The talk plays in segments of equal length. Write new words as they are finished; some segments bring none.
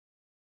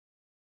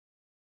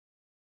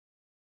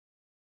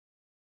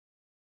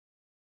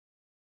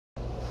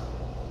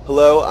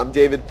Hello, I'm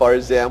David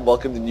Farzam.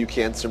 Welcome to New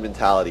Cancer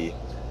Mentality.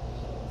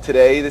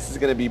 Today, this is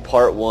going to be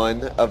part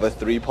one of a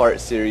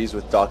three-part series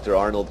with Dr.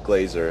 Arnold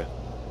Glazier.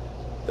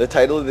 The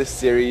title of this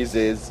series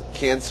is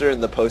Cancer in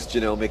the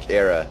Post-Genomic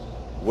Era.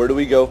 Where do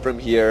we go from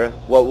here?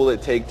 What will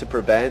it take to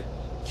prevent,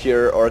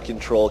 cure, or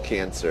control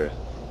cancer?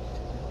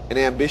 An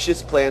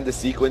ambitious plan to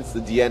sequence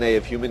the DNA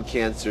of human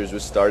cancers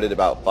was started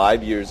about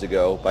 5 years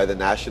ago by the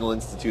National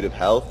Institute of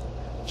Health,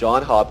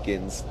 Johns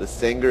Hopkins, the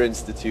Sanger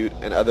Institute,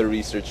 and other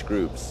research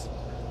groups.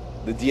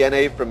 The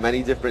DNA from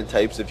many different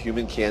types of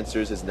human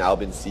cancers has now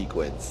been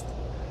sequenced.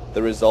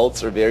 The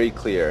results are very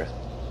clear.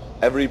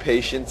 Every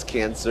patient's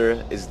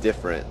cancer is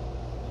different.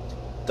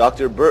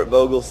 Dr. Bert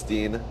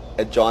Vogelstein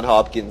at Johns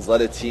Hopkins led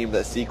a team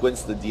that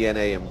sequenced the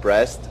DNA in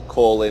breast,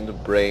 colon,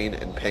 brain,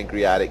 and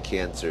pancreatic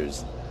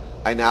cancers.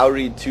 I now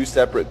read two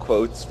separate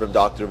quotes from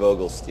Dr.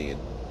 Vogelstein.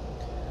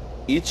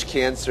 Each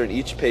cancer in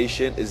each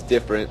patient is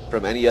different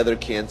from any other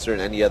cancer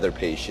in any other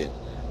patient.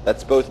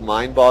 That's both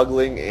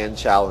mind-boggling and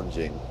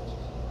challenging.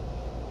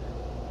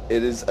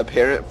 It is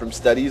apparent from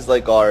studies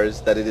like ours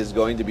that it is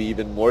going to be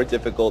even more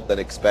difficult than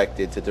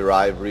expected to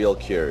derive real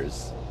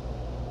cures.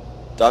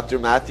 Dr.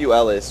 Matthew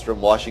Ellis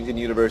from Washington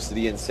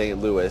University in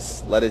St.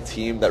 Louis led a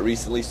team that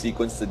recently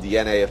sequenced the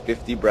DNA of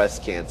 50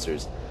 breast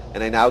cancers,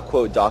 and I now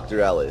quote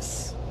Dr.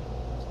 Ellis.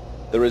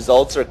 The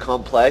results are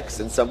complex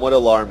and somewhat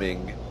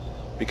alarming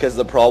because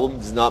the problem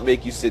does not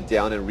make you sit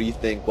down and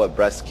rethink what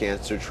breast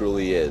cancer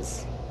truly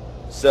is.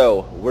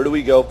 So, where do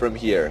we go from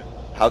here?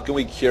 How can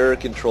we cure or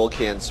control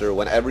cancer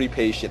when every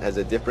patient has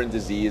a different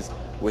disease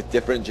with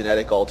different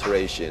genetic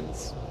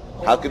alterations?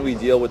 How can we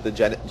deal with the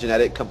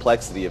genetic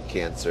complexity of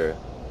cancer?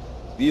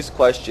 These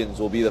questions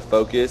will be the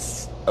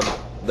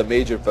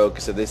major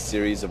focus of this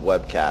series of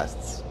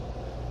webcasts.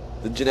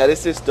 The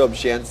geneticist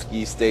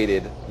Dobzhansky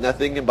stated,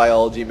 "Nothing in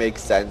biology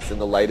makes sense in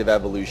the light of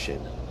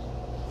evolution."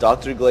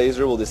 Dr.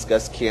 Glazier will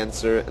discuss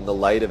cancer in the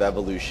light of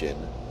evolution.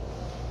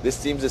 This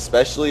seems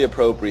especially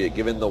appropriate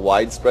given the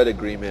widespread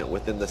agreement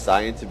within the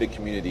scientific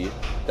community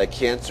that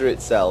cancer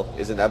itself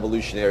is an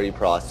evolutionary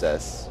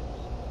process.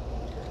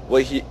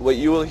 What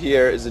you will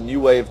hear is a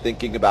new way of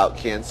thinking about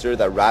cancer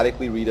that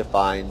radically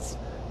redefines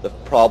the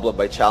problem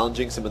by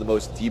challenging some of the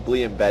most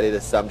deeply embedded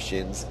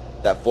assumptions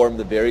that form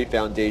the very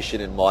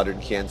foundation in modern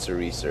cancer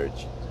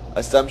research.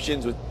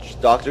 Assumptions which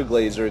Dr.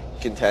 Glazier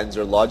contends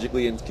are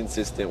logically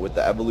inconsistent with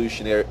the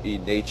evolutionary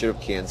nature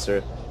of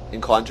cancer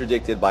and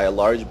contradicted by a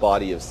large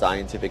body of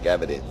scientific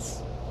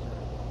evidence.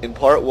 In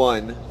part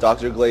one,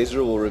 Dr.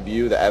 Glazier will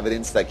review the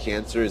evidence that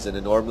cancer is an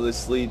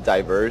enormously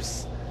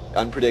diverse,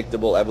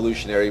 unpredictable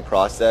evolutionary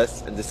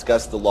process and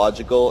discuss the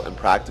logical and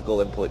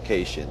practical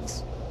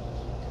implications.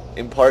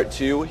 In part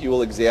two, he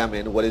will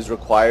examine what is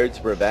required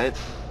to prevent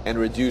and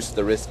reduce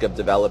the risk of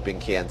developing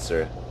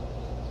cancer.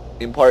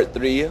 In part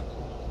three,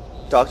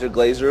 Dr.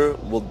 Glazier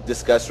will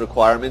discuss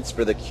requirements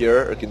for the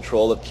cure or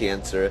control of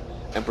cancer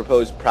and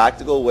propose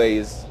practical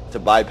ways to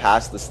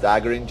bypass the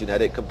staggering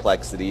genetic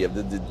complexity of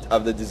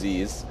the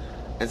disease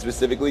and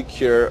specifically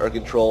cure or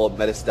control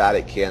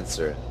metastatic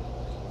cancer.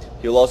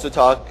 He will also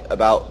talk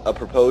about a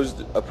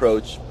proposed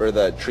approach for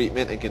the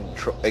treatment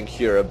and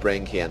cure of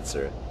brain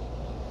cancer.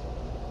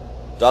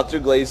 Dr.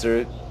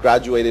 Glazier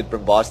graduated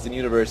from Boston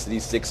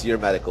University's 6-year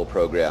medical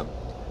program.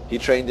 He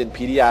trained in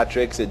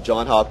pediatrics at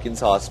Johns Hopkins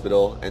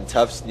Hospital and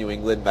Tufts New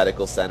England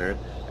Medical Center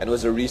and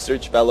was a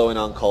research fellow in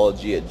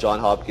oncology at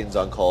Johns Hopkins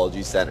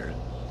Oncology Center.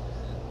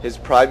 His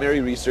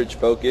primary research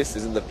focus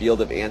is in the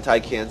field of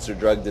anti-cancer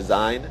drug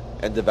design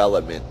and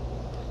development.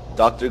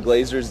 Dr.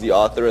 Glazier is the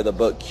author of the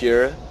book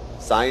Cure: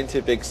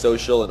 Scientific,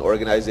 Social, and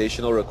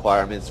Organizational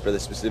Requirements for the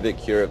Specific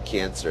Cure of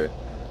Cancer.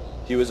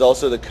 He was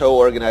also the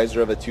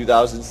co-organizer of a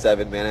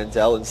 2007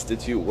 Manandel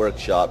Institute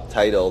workshop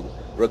titled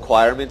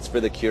Requirements for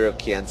the Cure of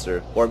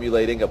Cancer,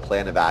 Formulating a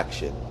Plan of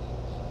Action,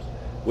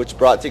 which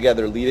brought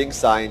together leading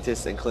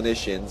scientists and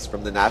clinicians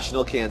from the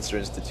National Cancer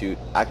Institute,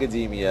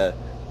 academia,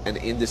 and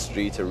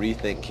industry to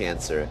rethink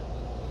cancer.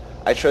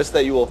 I trust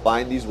that you will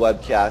find these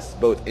webcasts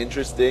both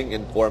interesting,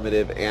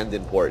 informative, and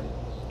important.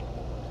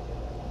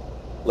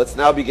 Let's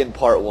now begin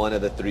part one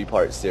of the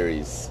three-part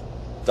series.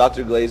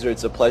 Dr. Glazier,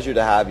 it's a pleasure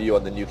to have you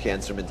on the New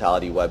Cancer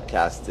Mentality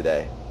webcast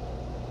today.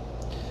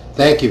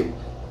 Thank you.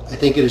 I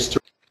think it is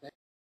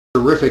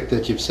terrific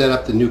that you've set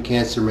up the New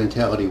Cancer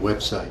Mentality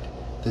website.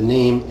 The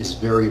name is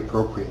very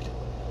appropriate.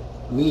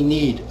 We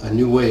need a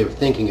new way of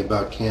thinking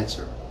about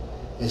cancer.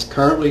 As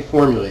currently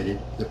formulated,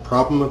 the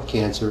problem of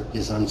cancer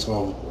is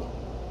unsolvable.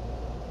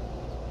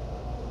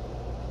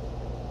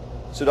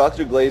 So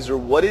Dr. Glazier,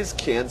 what is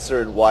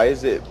cancer and why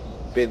has it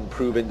been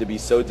proven to be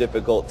so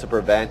difficult to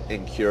prevent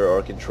and cure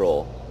or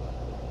control?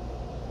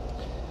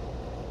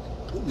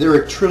 There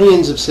are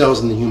trillions of cells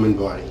in the human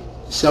body.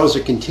 Cells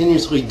are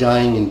continuously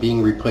dying and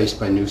being replaced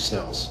by new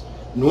cells.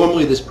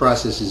 Normally this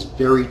process is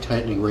very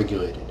tightly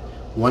regulated.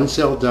 One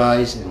cell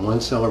dies and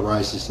one cell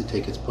arises to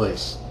take its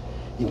place.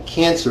 In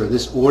cancer,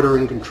 this order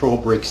and control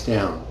breaks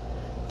down.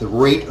 The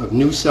rate of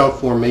new cell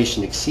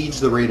formation exceeds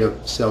the rate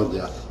of cell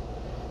death.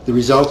 The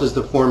result is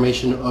the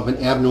formation of an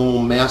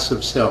abnormal mass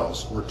of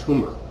cells, or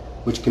tumor,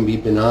 which can be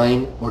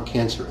benign or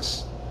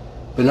cancerous.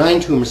 benign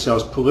tumor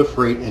cells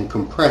proliferate and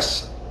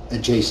compress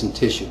adjacent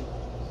tissue.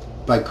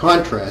 By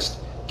contrast,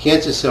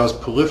 cancer cells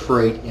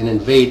proliferate and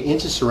invade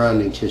into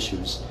surrounding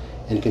tissues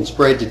and can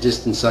spread to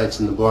distant sites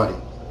in the body.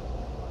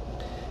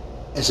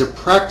 As a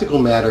practical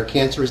matter,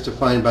 cancer is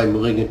defined by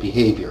malignant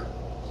behavior,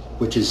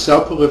 which is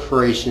cell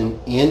proliferation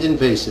and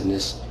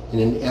invasiveness in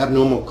an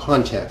abnormal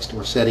context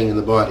or setting in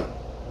the body.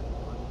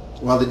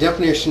 While the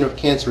definition of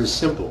cancer is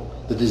simple,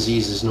 the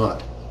disease is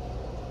not.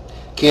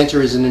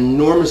 Cancer is an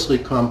enormously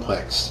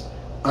complex,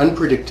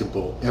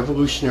 unpredictable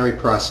evolutionary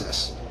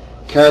process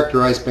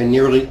characterized by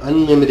nearly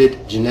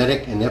unlimited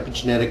genetic and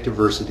epigenetic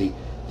diversity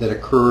that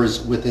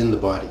occurs within the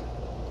body.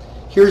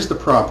 Here's the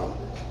problem.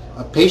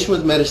 A patient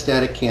with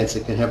metastatic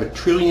cancer can have 1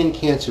 trillion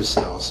cancer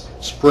cells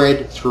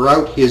spread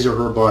throughout his or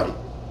her body.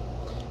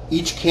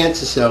 Each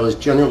cancer cell is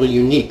generally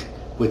unique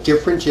with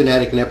different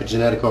genetic and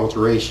epigenetic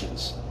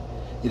alterations.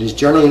 It is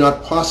generally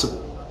not possible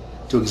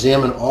to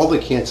examine all the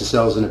cancer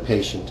cells in a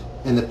patient,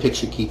 and the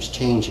picture keeps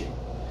changing.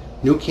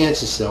 New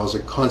cancer cells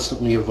are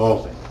constantly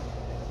evolving.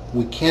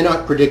 We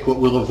cannot predict what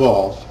will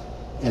evolve,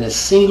 and a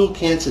single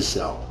cancer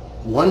cell,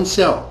 one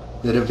cell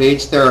that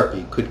evades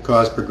therapy, could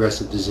cause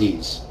progressive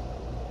disease.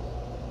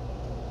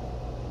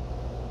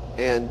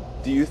 And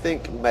do you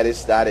think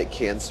metastatic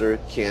cancer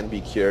can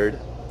be cured?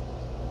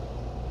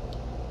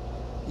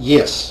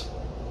 Yes.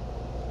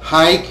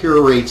 High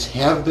cure rates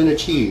have been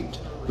achieved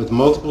with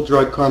multiple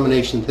drug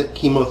combination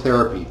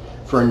chemotherapy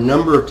for a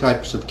number of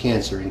types of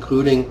cancer,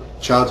 including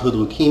childhood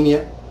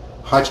leukemia,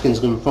 Hodgkin's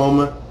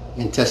lymphoma,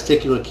 and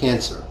testicular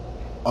cancer,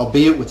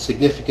 albeit with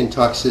significant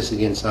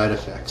toxicity and side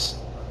effects.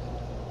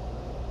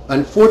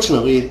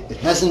 Unfortunately, it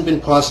hasn't been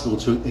possible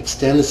to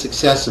extend the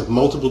success of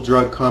multiple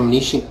drug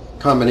combination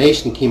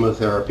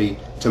chemotherapy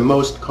to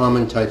most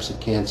common types of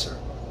cancer.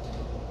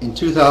 In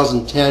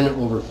 2010,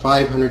 over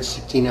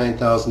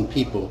 569,000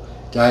 people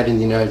died in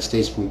the United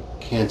States from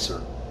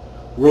cancer.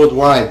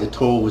 Worldwide, the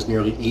toll was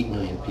nearly 8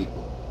 million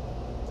people.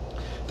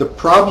 The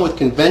problem with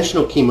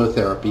conventional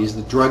chemotherapy is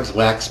the drugs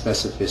lack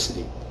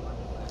specificity.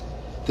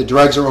 The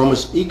drugs are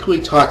almost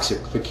equally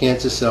toxic for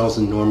cancer cells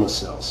and normal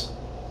cells.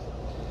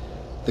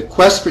 The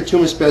quest for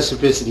tumor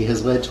specificity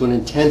has led to an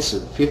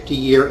intensive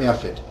 50-year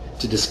effort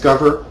to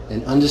discover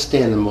and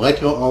understand the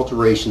molecular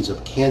alterations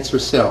of cancer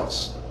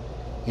cells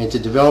and to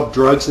develop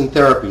drugs and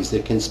therapies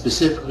that can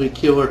specifically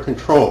kill or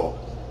control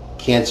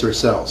cancer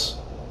cells.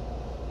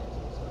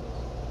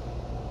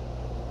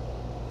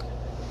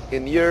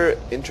 In your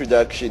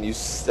introduction, you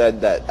said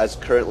that as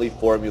currently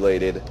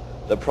formulated,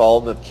 the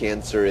problem of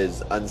cancer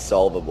is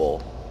unsolvable.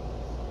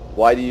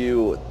 Why do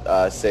you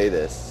say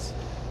this?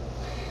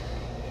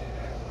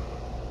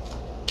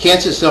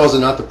 Cancer cells are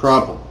not the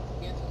problem.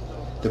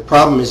 The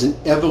problem is an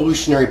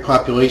evolutionary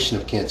population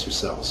of cancer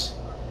cells.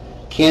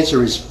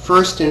 Cancer is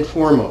first and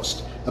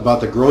foremost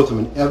about the growth of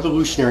an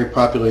evolutionary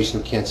population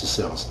of cancer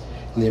cells.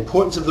 And the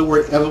importance of the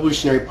word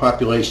evolutionary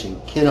population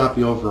cannot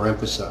be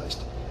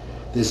overemphasized.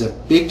 There's a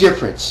big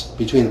difference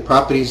between the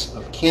properties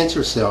of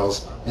cancer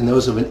cells and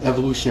those of an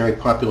evolutionary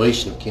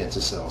population of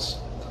cancer cells.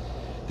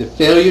 The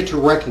failure to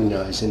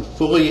recognize and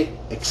fully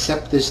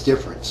accept this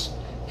difference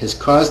has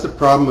caused the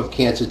problem of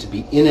cancer to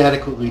be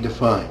inadequately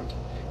defined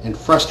and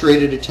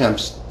frustrated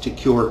attempts to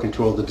cure or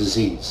control the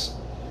disease.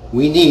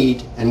 We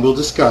need, and will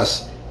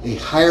discuss, a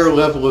higher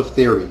level of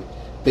theory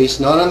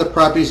based not on the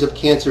properties of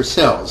cancer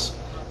cells,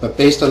 but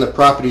based on the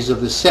properties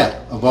of the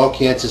set of all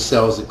cancer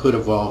cells that could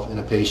evolve in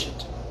a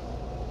patient.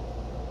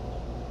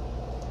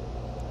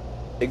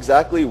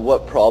 Exactly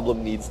what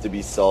problem needs to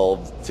be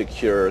solved to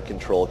cure or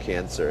control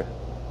cancer?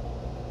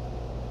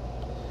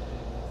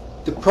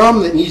 The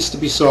problem that needs to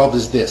be solved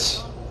is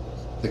this: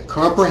 the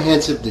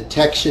comprehensive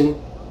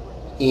detection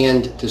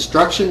and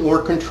destruction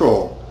or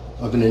control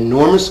of an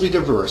enormously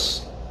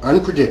diverse,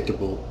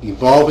 unpredictable,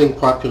 evolving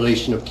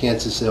population of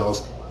cancer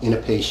cells in a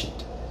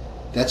patient.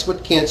 That's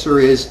what cancer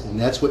is, and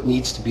that's what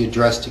needs to be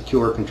addressed to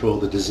cure or control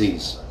the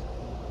disease.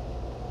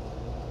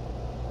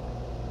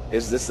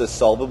 Is this a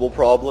solvable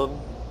problem?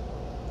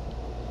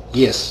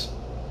 Yes,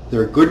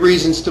 there are good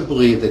reasons to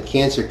believe that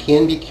cancer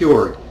can be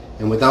cured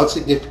and without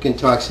significant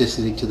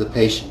toxicity to the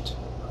patient.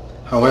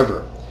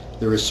 However,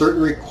 there are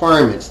certain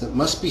requirements that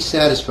must be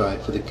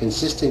satisfied for the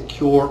consistent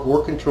cure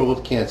or control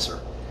of cancer,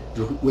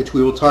 which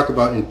we will talk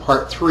about in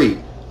Part 3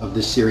 of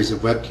this series of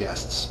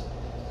webcasts.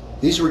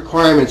 These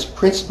requirements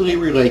principally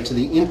relate to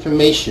the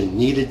information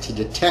needed to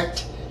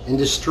detect and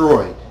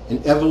destroy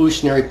an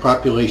evolutionary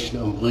population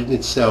of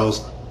malignant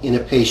cells in a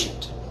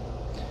patient.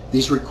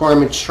 These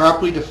requirements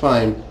sharply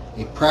define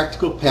a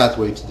practical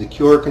pathway to the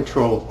cure or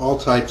control of all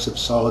types of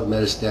solid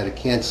metastatic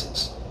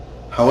cancers.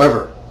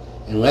 However,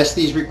 unless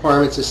these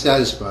requirements are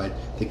satisfied,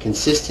 the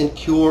consistent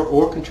cure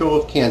or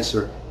control of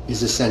cancer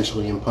is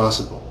essentially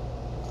impossible.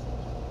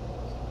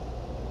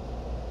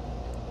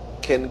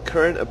 Can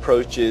current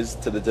approaches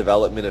to the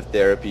development of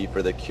therapy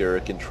for the cure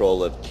or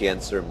control of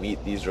cancer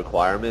meet these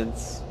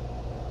requirements?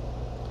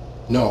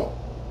 No.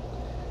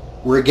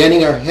 We're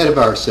getting ahead of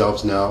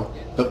ourselves now,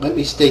 but let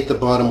me state the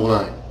bottom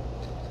line.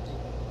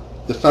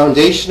 The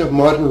foundation of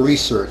modern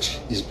research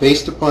is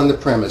based upon the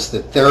premise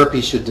that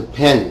therapy should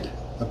depend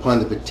upon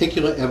the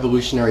particular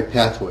evolutionary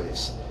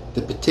pathways,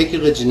 the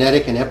particular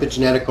genetic and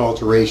epigenetic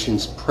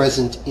alterations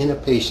present in a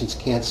patient's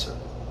cancer.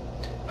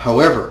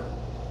 However,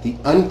 the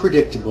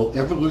unpredictable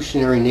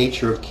evolutionary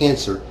nature of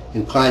cancer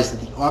implies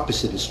that the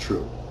opposite is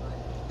true.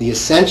 The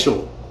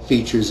essential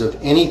features of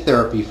any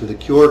therapy for the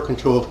cure or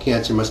control of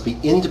cancer must be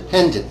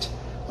independent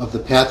of the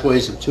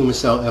pathways of tumor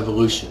cell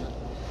evolution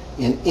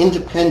and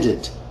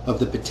independent of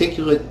the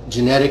particular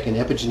genetic and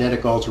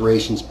epigenetic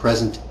alterations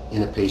present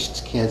in a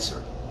patient's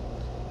cancer.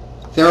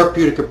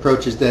 Therapeutic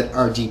approaches that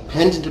are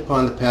dependent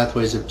upon the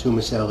pathways of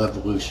tumor cell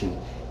evolution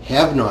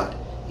have not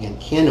and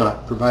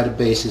cannot provide a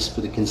basis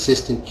for the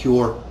consistent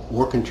cure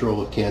or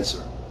control of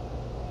cancer.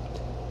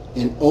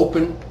 An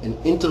open and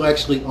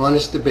intellectually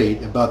honest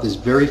debate about this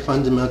very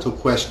fundamental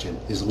question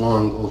is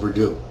long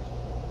overdue.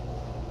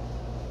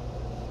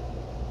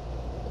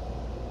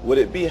 Would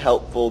it be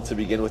helpful to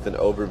begin with an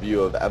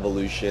overview of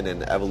evolution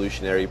and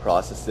evolutionary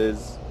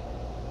processes?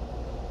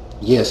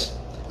 Yes,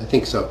 I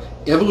think so.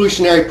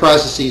 Evolutionary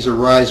processes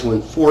arise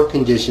when four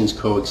conditions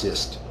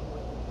coexist.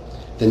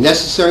 The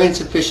necessary and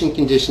sufficient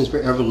conditions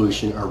for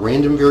evolution are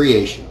random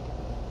variation,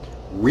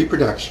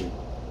 reproduction,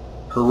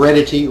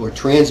 heredity or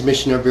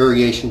transmission of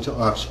variation to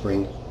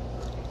offspring,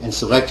 and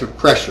selective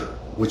pressure,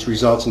 which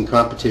results in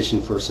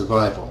competition for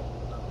survival.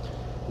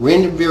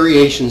 Random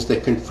variations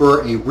that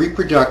confer a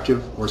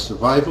reproductive or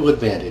survival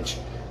advantage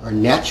are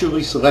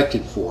naturally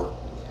selected for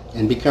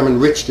and become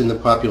enriched in the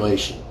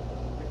population.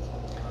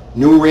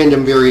 New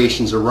random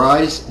variations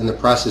arise and the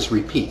process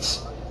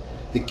repeats.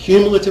 The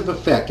cumulative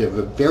effect of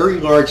a very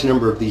large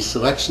number of these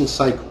selection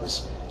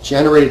cycles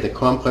generated the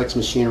complex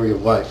machinery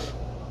of life.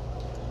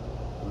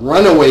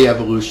 Runaway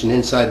evolution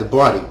inside the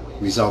body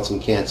results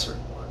in cancer.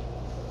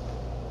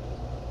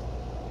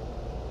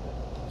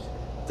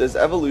 Does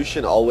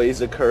evolution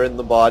always occur in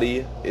the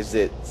body? Is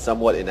it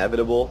somewhat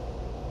inevitable?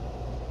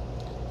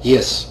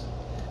 Yes.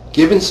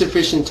 Given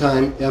sufficient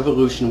time,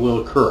 evolution will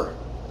occur.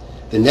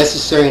 The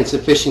necessary and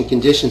sufficient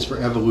conditions for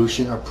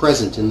evolution are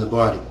present in the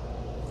body.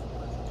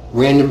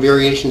 Random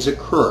variations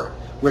occur.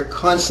 We're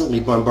constantly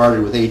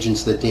bombarded with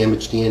agents that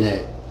damage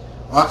DNA.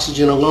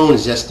 Oxygen alone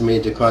is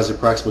estimated to cause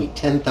approximately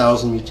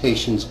 10,000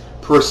 mutations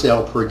per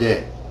cell per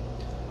day.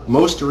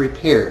 Most are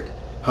repaired.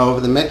 However,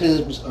 the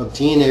mechanisms of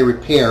DNA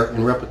repair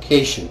and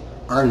replication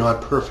are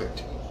not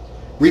perfect.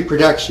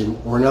 Reproduction,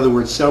 or in other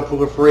words, cell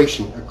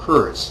proliferation,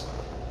 occurs.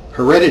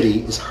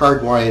 Heredity is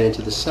hardwired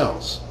into the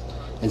cells,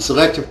 and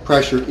selective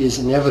pressure is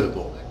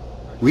inevitable.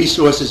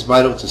 Resources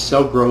vital to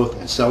cell growth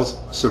and cell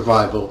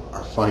survival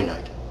are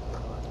finite.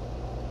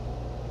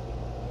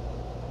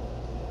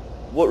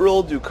 What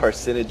role do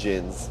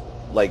carcinogens,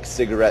 like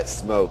cigarette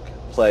smoke,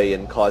 play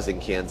in causing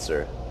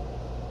cancer?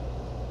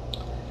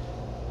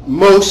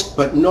 Most,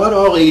 but not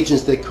all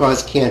agents that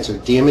cause cancer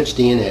damage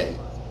DNA,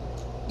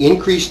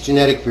 increase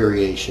genetic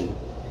variation,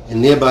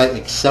 and thereby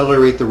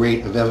accelerate the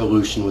rate of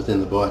evolution within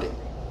the body.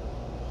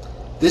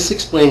 This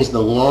explains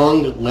the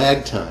long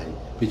lag time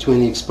between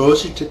the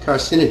exposure to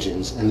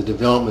carcinogens and the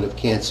development of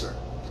cancer.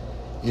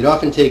 It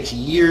often takes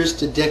years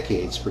to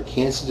decades for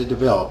cancer to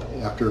develop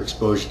after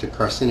exposure to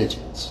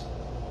carcinogens.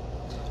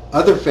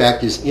 Other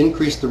factors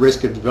increase the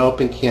risk of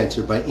developing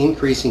cancer by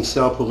increasing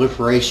cell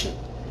proliferation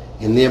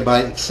and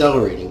thereby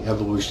accelerating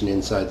evolution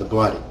inside the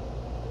body.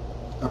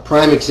 A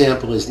prime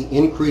example is the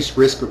increased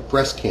risk of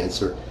breast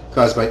cancer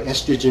caused by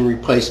estrogen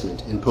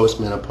replacement in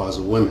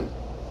postmenopausal women.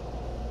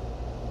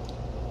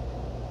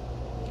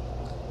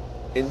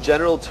 In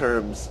general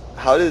terms,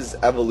 how does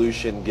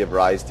evolution give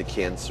rise to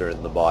cancer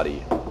in the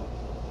body?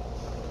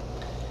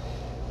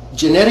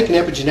 Genetic and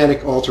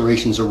epigenetic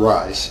alterations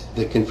arise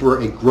that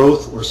confer a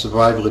growth or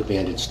survival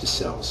advantage to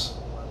cells.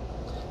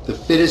 The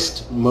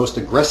fittest, most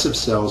aggressive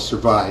cells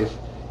survive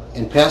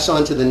and pass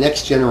on to the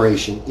next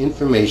generation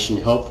information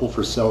helpful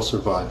for cell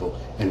survival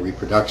and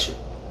reproduction.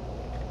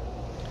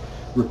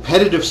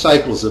 Repetitive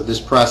cycles of this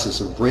process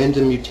of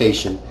random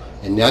mutation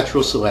and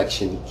natural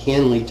selection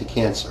can lead to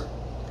cancer.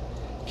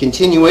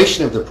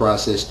 Continuation of the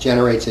process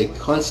generates a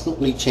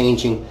constantly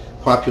changing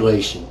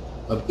population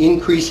of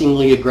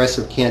increasingly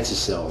aggressive cancer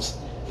cells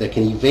that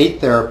can evade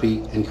therapy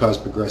and cause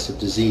progressive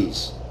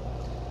disease.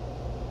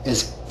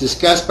 As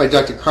discussed by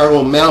Dr. Carl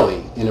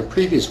O'Malley in a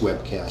previous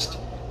webcast,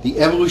 the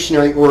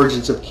evolutionary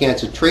origins of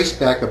cancer trace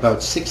back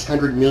about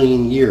 600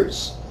 million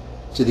years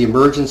to the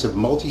emergence of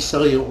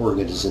multicellular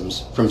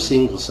organisms from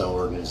single-cell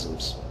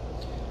organisms.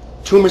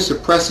 Tumor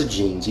suppressor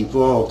genes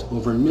evolved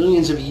over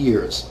millions of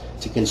years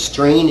to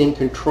constrain and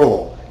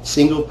control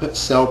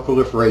single-cell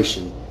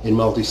proliferation in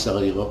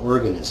multicellular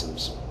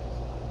organisms.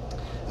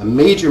 A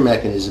major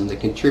mechanism that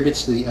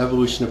contributes to the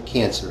evolution of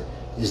cancer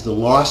is the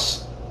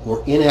loss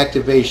or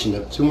inactivation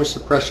of tumor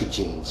suppressor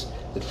genes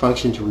that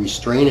function to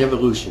restrain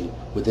evolution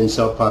within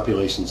cell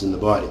populations in the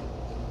body.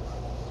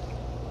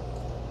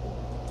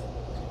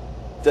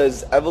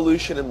 Does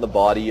evolution in the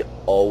body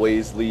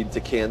always lead to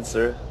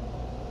cancer?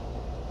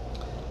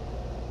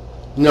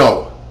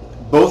 No.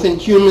 Both in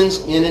humans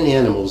and in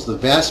animals, the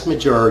vast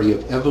majority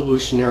of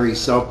evolutionary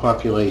cell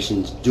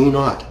populations do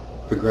not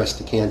progress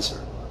to cancer.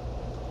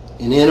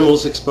 In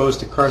animals exposed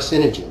to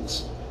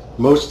carcinogens,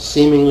 most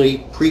seemingly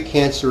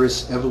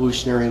precancerous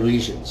evolutionary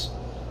lesions,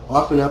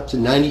 often up to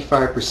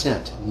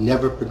 95%,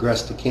 never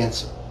progress to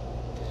cancer.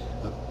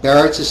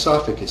 Barrett's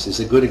esophagus is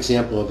a good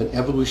example of an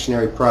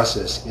evolutionary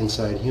process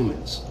inside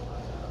humans.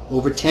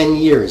 Over 10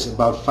 years,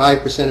 about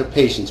 5% of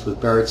patients with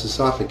Barrett's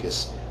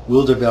esophagus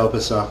will develop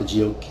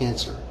esophageal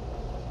cancer.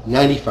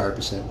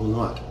 95% will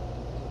not.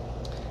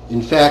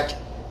 In fact,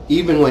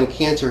 even when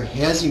cancer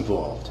has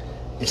evolved,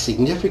 a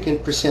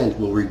significant percent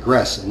will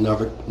regress and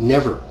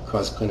never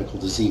cause clinical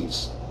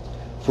disease.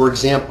 For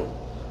example,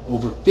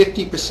 over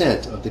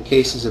 50% of the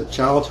cases of the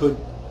childhood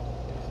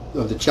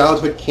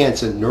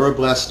cancer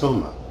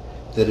neuroblastoma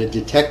that are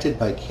detected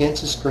by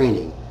cancer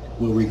screening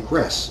will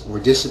regress or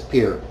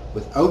disappear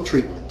without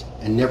treatment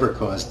and never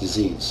cause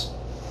disease.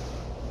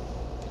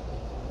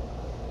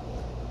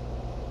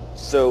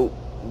 So,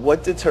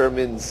 what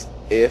determines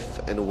if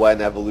and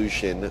when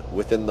evolution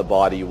within the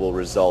body will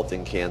result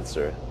in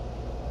cancer?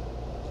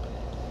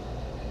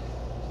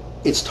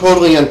 It's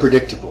totally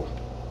unpredictable.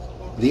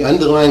 The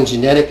underlying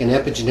genetic and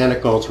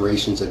epigenetic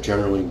alterations are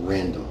generally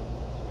random.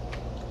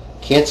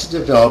 Cancer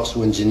develops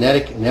when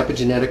genetic and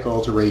epigenetic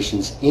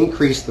alterations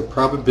increase the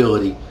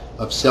probability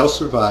of cell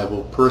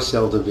survival per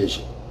cell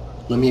division.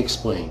 Let me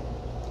explain.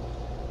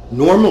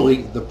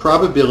 Normally, the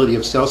probability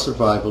of cell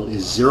survival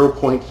is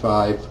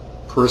 0.5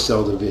 per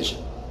cell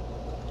division.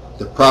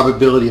 The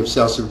probability of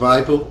cell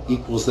survival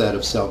equals that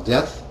of cell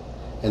death,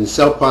 and the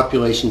cell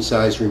population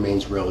size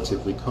remains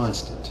relatively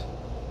constant.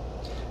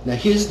 Now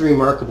here's the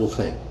remarkable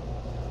thing.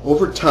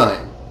 Over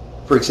time,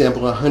 for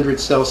example 100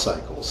 cell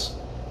cycles,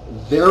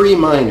 very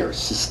minor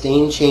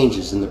sustained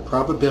changes in the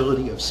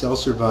probability of cell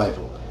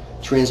survival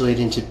translate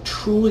into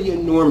truly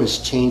enormous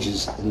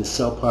changes in the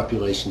cell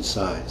population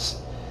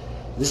size.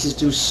 This is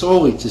due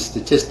solely to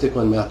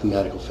statistical and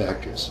mathematical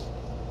factors.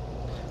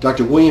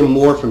 Dr. William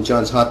Moore from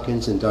Johns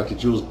Hopkins and Dr.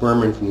 Jules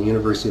Berman from the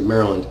University of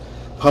Maryland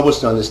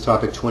published on this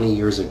topic 20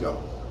 years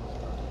ago.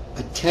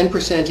 A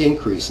 10%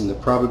 increase in the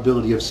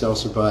probability of cell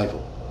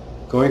survival,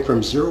 going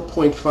from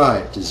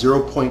 0.5 to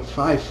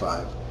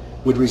 0.55,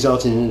 would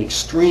result in an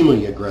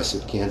extremely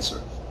aggressive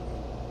cancer.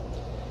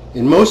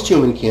 In most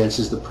human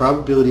cancers, the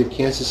probability of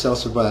cancer cell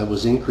survival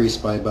is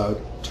increased by about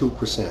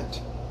 2%.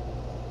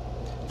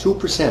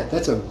 2%,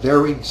 that's a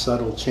very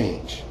subtle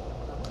change.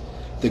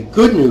 The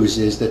good news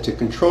is that to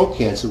control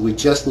cancer, we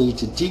just need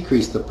to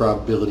decrease the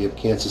probability of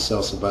cancer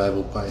cell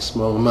survival by a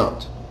small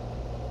amount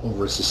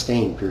over a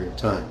sustained period of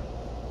time.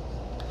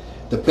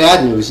 The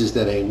bad news is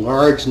that a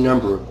large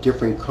number of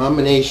different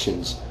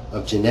combinations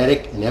of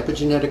genetic and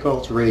epigenetic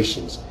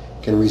alterations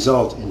can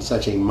result in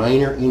such a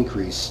minor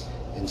increase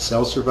in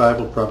cell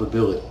survival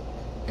probability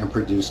and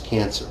produce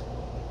cancer.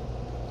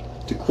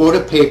 To quote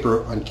a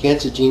paper on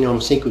cancer genome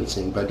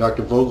sequencing by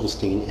Dr.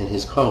 Vogelstein and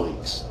his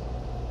colleagues,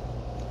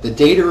 the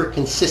data are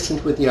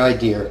consistent with the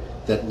idea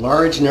that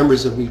large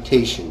numbers of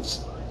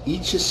mutations,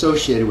 each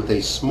associated with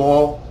a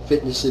small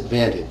fitness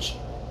advantage,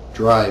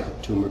 drive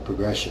tumor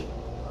progression.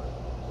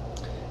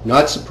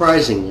 Not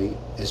surprisingly,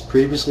 as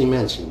previously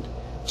mentioned,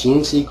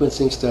 gene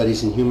sequencing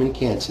studies in human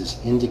cancers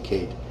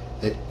indicate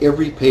that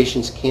every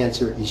patient's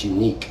cancer is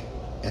unique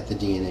at the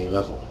DNA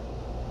level.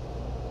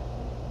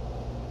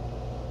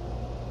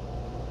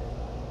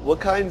 What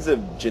kinds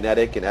of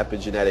genetic and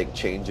epigenetic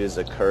changes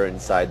occur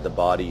inside the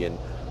body, and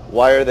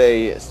why are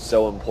they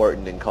so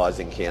important in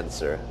causing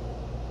cancer?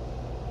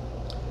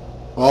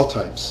 All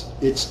types.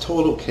 It's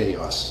total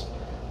chaos.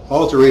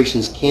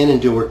 Alterations can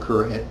and do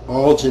occur at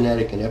all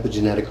genetic and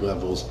epigenetic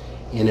levels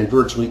and in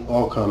virtually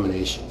all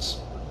combinations.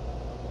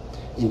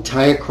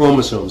 Entire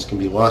chromosomes can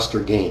be lost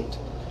or gained.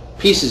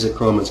 Pieces of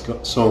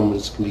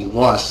chromosomes can be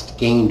lost,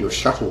 gained, or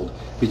shuffled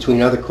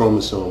between other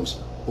chromosomes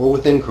or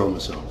within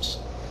chromosomes.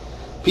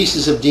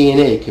 Pieces of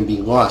DNA can be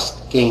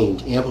lost,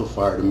 gained,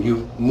 amplified, or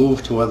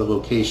moved to other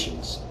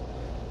locations.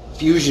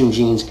 Fusion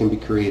genes can be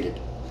created.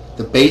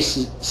 The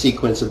base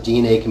sequence of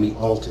DNA can be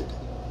altered.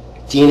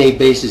 DNA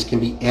bases can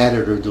be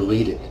added or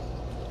deleted.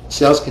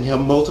 Cells can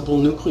have multiple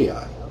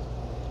nuclei.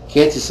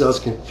 Cancer cells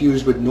can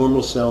fuse with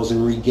normal cells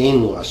and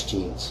regain lost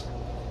genes.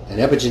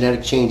 And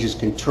epigenetic changes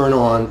can turn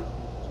on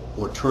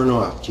or turn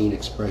off gene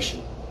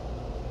expression.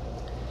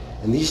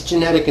 And these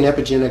genetic and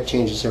epigenetic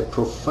changes have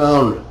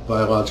profound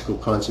biological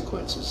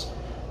consequences,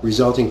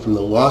 resulting from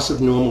the loss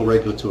of normal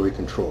regulatory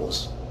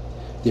controls,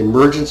 the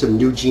emergence of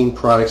new gene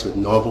products with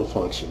novel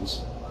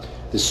functions,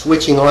 the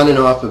switching on and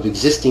off of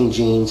existing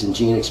genes and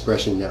gene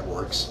expression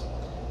networks,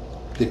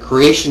 the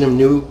creation of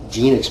new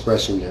gene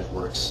expression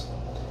networks,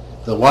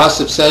 the loss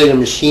of cellular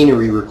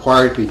machinery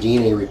required for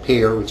DNA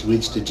repair, which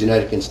leads to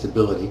genetic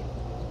instability,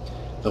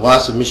 the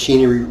loss of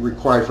machinery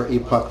required for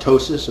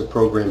apoptosis or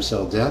programmed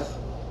cell death,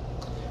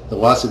 the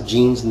loss of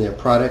genes and their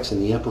products,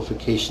 and the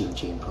amplification of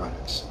gene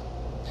products.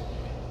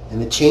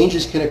 And the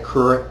changes can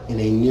occur in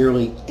a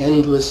nearly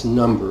endless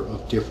number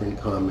of different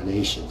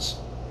combinations.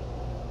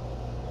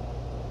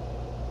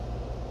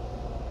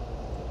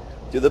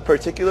 Do the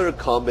particular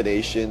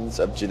combinations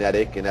of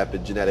genetic and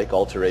epigenetic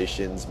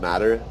alterations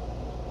matter?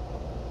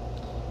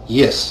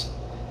 Yes,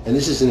 and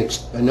this is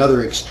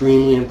another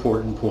extremely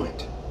important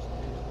point.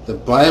 The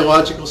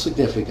biological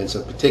significance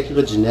of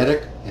particular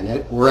genetic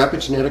or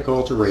epigenetic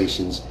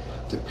alterations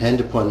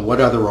depend upon what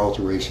other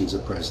alterations are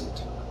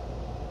present.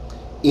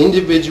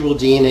 Individual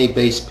DNA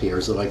base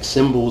pairs are like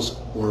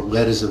symbols or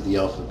letters of the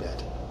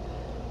alphabet.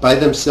 By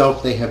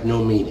themselves, they have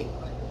no meaning.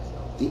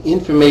 The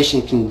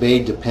information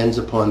conveyed depends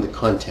upon the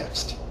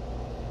context.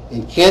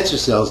 In cancer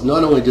cells,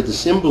 not only do the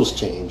symbols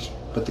change,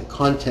 but the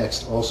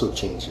context also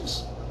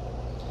changes.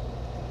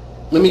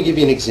 Let me give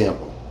you an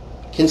example.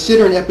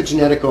 Consider an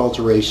epigenetic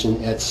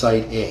alteration at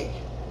site A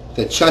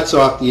that shuts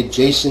off the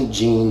adjacent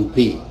gene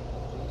B.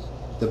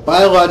 The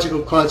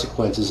biological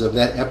consequences of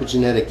that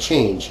epigenetic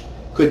change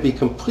could be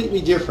completely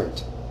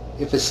different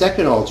if a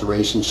second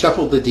alteration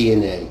shuffled the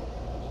DNA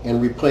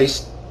and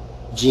replaced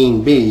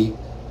gene B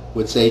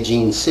with, say,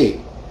 gene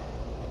C.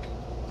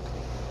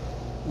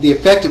 The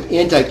effect of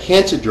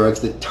anti-cancer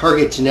drugs that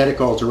target genetic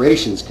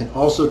alterations can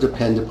also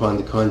depend upon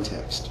the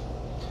context.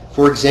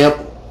 For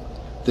example,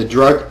 the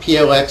drug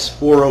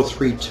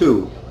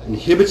PLX4032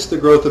 inhibits the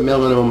growth of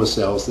melanoma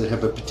cells that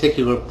have a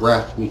particular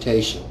BRAF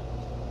mutation.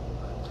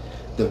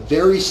 The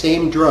very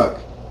same drug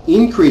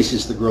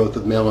increases the growth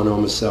of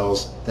melanoma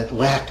cells that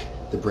lack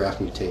the BRAF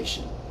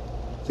mutation.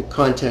 The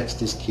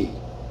context is key.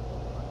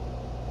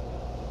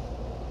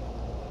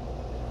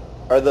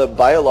 Are the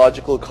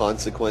biological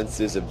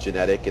consequences of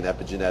genetic and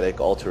epigenetic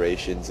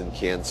alterations in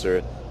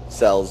cancer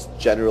cells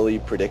generally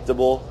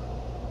predictable?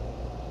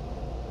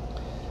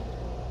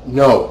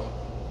 No.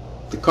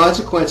 The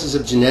consequences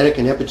of genetic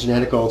and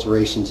epigenetic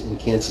alterations in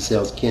cancer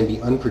cells can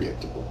be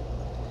unpredictable.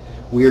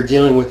 We are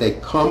dealing with a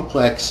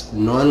complex,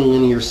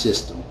 nonlinear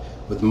system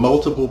with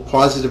multiple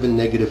positive and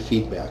negative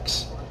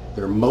feedbacks.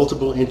 There are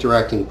multiple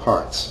interacting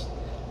parts.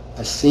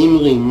 A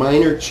seemingly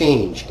minor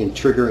change can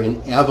trigger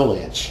an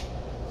avalanche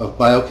of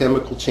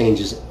biochemical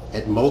changes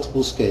at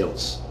multiple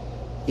scales,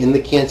 in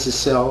the cancer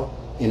cell,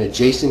 in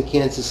adjacent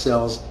cancer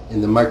cells, in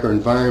the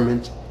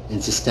microenvironment, and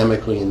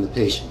systemically in the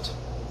patient.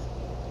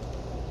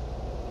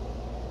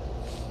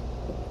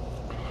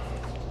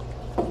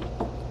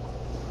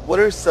 What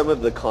are some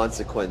of the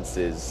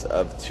consequences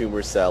of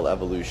tumor cell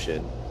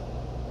evolution?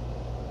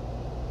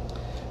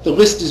 The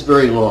list is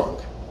very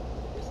long.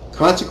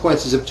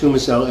 Consequences of tumor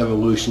cell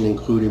evolution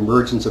include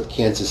emergence of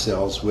cancer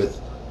cells with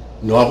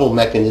novel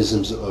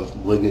mechanisms of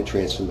malignant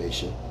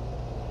transformation,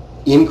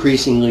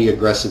 increasingly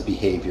aggressive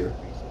behavior,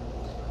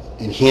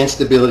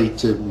 enhanced ability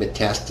to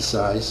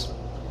metastasize,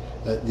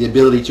 the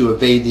ability to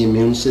evade the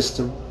immune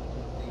system,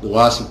 the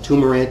loss of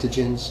tumor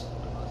antigens,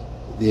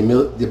 the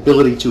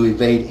ability to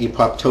evade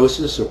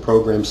apoptosis or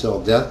programmed cell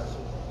death,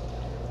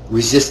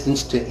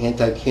 resistance to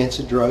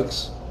anti-cancer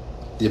drugs,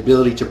 the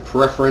ability to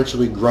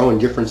preferentially grow in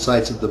different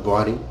sites of the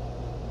body,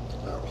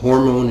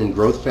 hormone and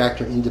growth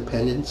factor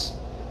independence,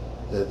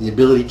 the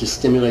ability to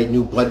stimulate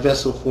new blood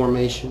vessel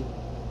formation,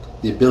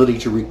 the ability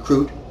to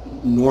recruit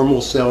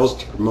normal cells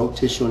to promote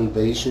tissue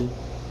invasion,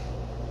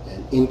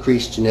 and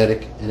increase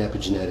genetic and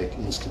epigenetic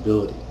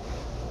instability.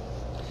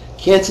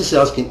 Cancer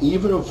cells can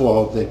even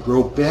evolve that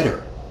grow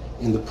better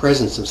in the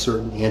presence of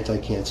certain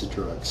anti-cancer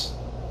drugs.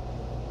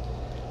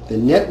 The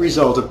net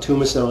result of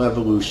tumor cell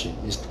evolution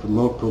is to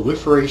promote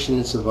proliferation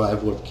and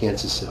survival of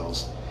cancer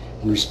cells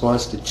in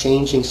response to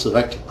changing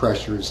selective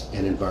pressures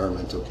and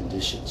environmental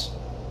conditions.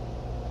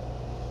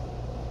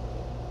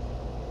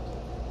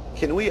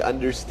 Can we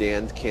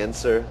understand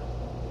cancer?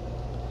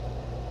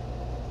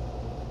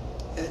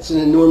 It's an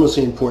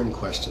enormously important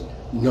question.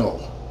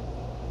 No.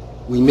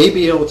 We may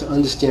be able to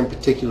understand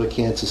particular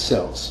cancer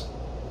cells.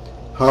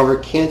 However,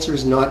 cancer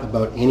is not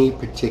about any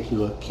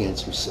particular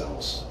cancer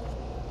cells.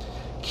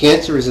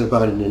 Cancer is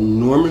about an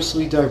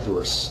enormously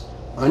diverse,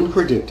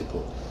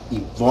 unpredictable,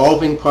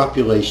 evolving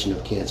population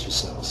of cancer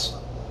cells.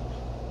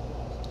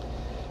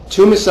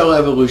 Tumor cell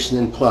evolution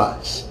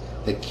implies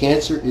that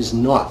cancer is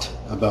not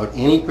about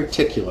any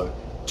particular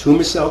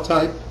tumor cell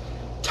type,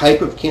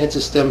 type of cancer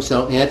stem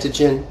cell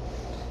antigen,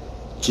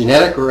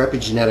 genetic or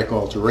epigenetic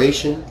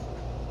alteration,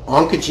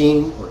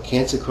 oncogene or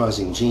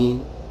cancer-causing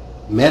gene,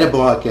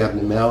 metabolic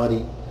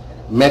abnormality,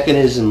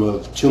 mechanism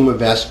of tumor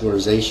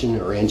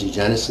vascularization or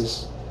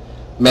angiogenesis,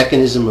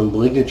 mechanism of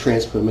malignant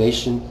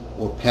transformation,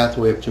 or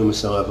pathway of tumor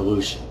cell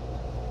evolution.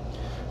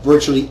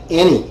 Virtually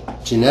any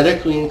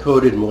genetically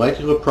encoded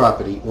molecular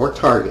property or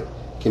target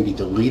can be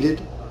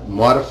deleted,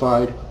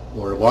 modified,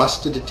 or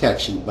lost to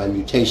detection by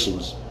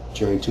mutations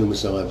during tumor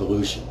cell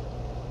evolution.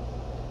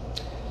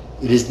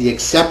 It is the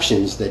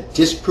exceptions that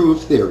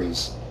disprove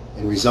theories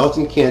and result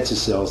in cancer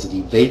cells that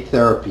evade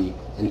therapy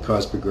and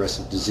cause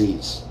progressive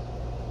disease.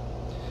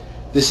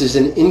 This is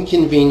an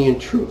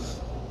inconvenient truth,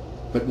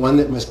 but one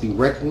that must be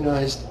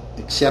recognized,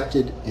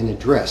 accepted, and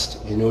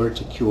addressed in order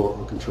to cure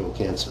or control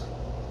cancer.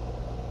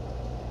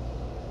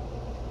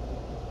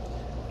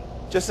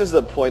 Just as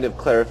a point of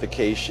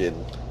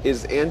clarification,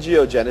 is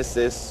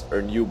angiogenesis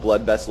or new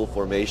blood vessel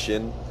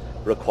formation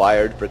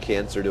required for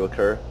cancer to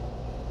occur?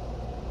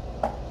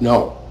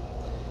 No.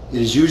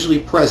 It is usually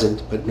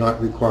present but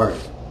not required.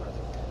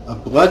 A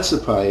blood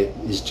supply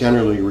is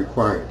generally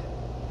required,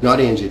 not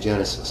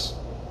angiogenesis.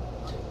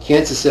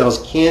 cancer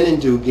cells can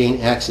and do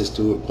gain access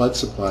to a blood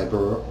supply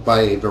by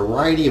a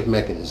variety of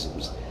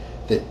mechanisms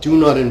that do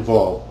not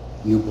involve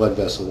new blood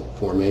vessel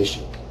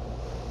formation.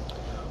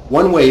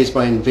 One way is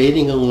by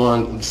invading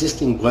along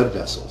existing blood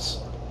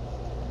vessels,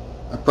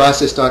 a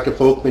process Dr.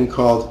 Folkman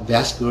called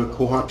vascular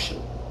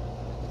cooption.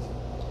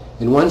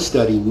 In one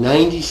study,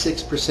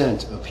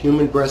 96% of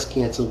human breast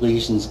cancer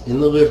lesions in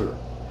the liver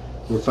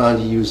were found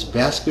to use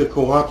vascular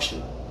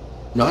cooption,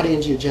 not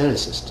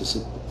angiogenesis,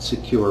 to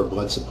secure a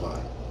blood supply.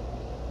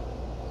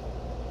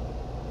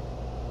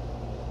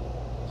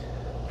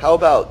 How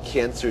about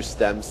cancer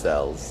stem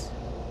cells?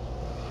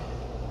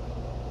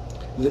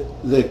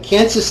 The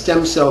cancer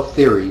stem cell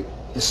theory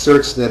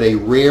asserts that a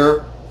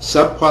rare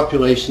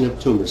subpopulation of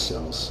tumor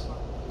cells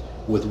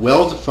with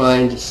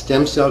well-defined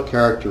stem cell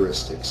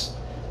characteristics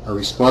are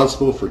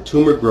responsible for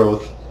tumor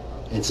growth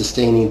and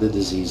sustaining the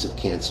disease of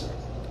cancer.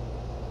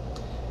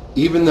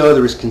 Even though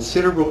there is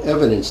considerable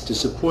evidence to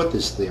support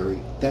this theory,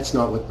 that's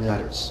not what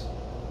matters.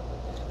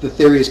 The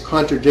theory is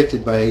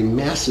contradicted by a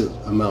massive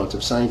amount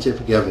of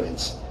scientific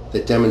evidence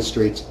that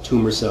demonstrates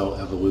tumor cell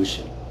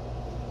evolution.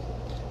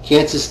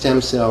 Cancer stem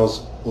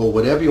cells, or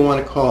whatever you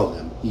want to call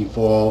them,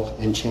 evolve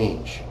and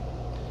change.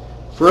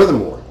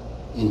 Furthermore,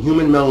 in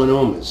human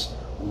melanomas,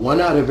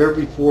 1 out of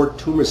every 4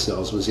 tumor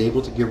cells was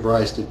able to give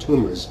rise to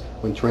tumors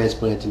when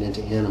transplanted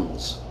into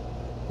animals.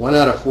 1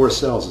 out of 4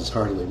 cells is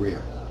hardly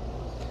rare.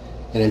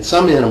 And in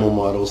some animal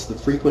models, the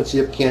frequency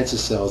of cancer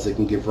cells that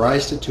can give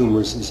rise to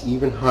tumors is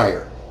even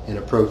higher and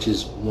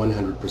approaches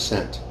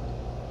 100%.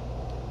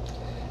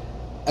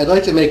 I'd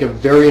like to make a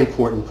very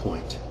important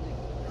point.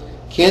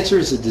 Cancer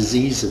is a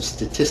disease of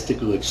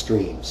statistical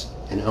extremes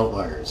and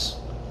outliers,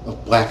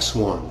 of black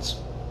swans.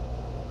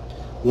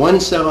 1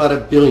 cell out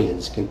of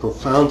billions can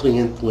profoundly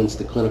influence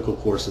the clinical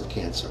course of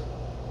cancer.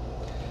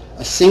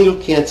 A single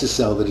cancer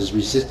cell that is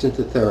resistant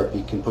to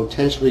therapy can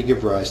potentially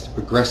give rise to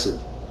progressive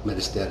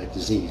metastatic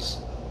disease.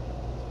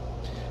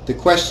 The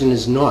question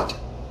is not,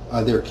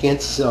 are there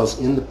cancer cells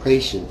in the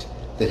patient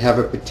that have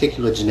a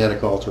particular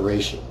genetic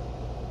alteration,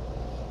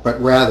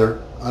 but rather,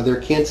 are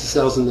there cancer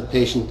cells in the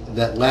patient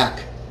that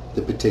lack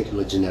the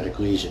particular genetic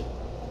lesion?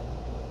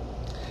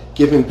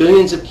 Given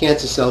billions of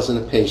cancer cells in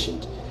a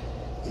patient,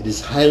 it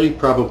is highly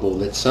probable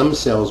that some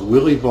cells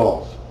will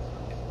evolve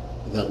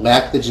that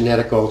lack the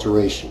genetic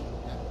alteration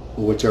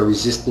or which are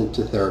resistant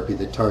to therapy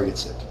that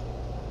targets it.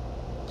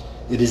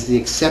 It is the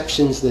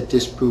exceptions that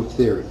disprove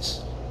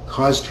theories,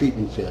 cause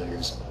treatment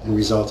failures, and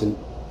result in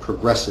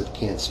progressive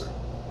cancer.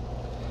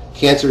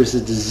 Cancer is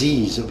a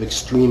disease of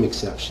extreme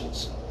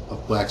exceptions,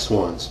 of black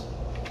swans.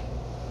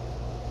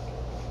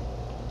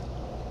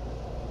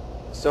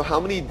 So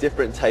how many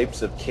different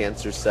types of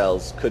cancer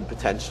cells could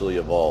potentially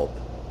evolve?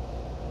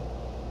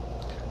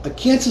 A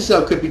cancer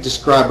cell could be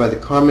described by the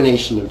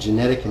combination of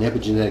genetic and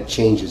epigenetic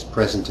changes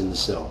present in the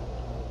cell.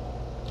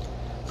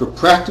 For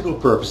practical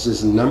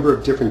purposes, the number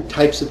of different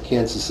types of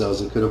cancer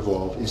cells that could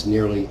evolve is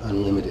nearly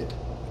unlimited.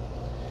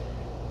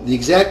 The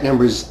exact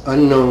number is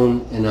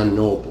unknown and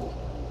unknowable.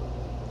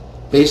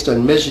 Based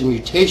on measured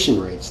mutation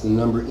rates, the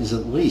number is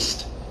at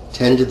least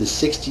 10 to the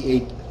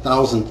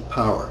 68,000th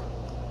power.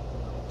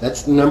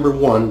 That's the number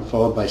 1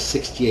 followed by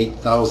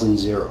 68,000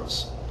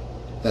 zeros.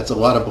 That's a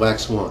lot of black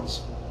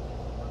swans.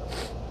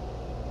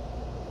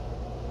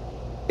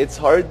 It's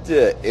hard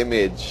to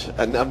image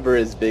a number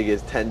as big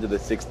as 10 to the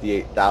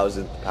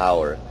 68,000th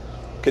power.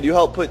 Could you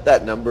help put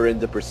that number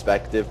into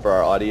perspective for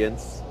our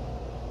audience?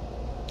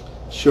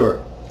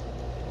 Sure.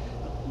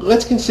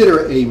 Let's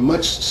consider a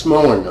much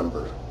smaller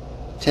number,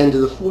 10 to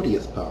the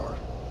 40th power.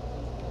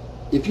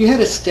 If you had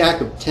a stack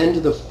of 10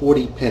 to the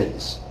 40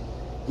 pennies,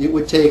 it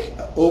would take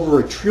over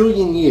 1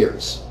 trillion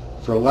years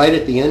for light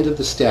at the end of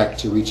the stack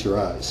to reach your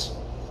eyes.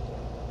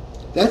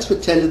 That's for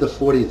 10 to the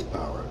 40th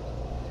power.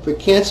 For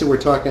cancer,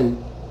 we're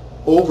talking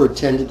over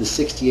 10 to the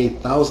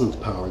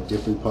 68,000th power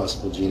different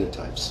possible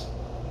genotypes.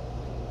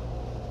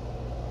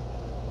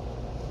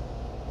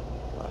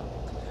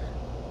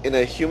 In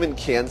a human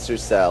cancer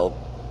cell,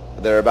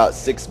 there are about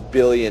 6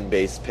 billion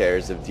base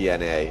pairs of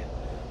DNA.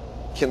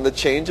 Can the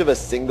change of a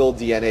single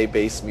DNA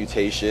base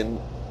mutation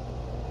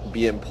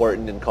be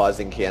important in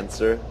causing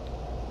cancer?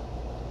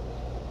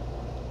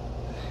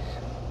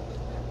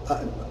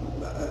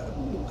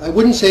 I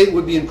wouldn't say it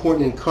would be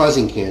important in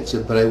causing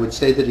cancer, but I would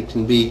say that it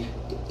can be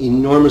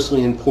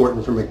enormously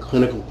important from a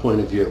clinical point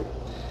of view.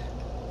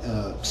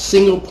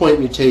 Single point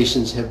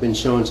mutations have been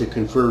shown to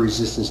confer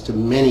resistance to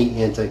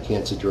many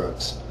anti-cancer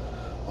drugs,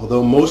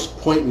 although most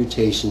point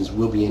mutations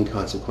will be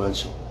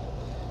inconsequential.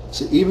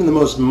 So even the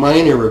most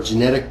minor of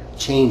genetic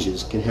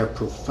changes can have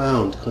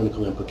profound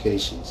clinical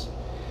implications.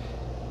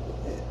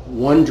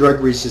 One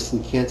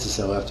drug-resistant cancer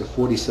cell after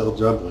 40 cell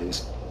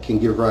doublings can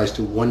give rise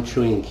to 1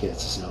 trillion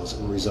cancer cells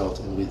and result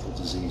in lethal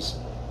disease.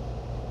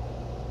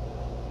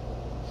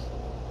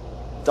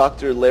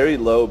 Dr. Larry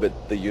Loeb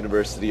at the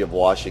University of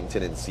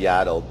Washington in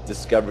Seattle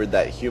discovered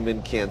that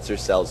human cancer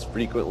cells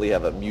frequently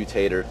have a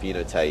mutator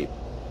phenotype.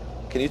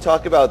 Can you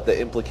talk about the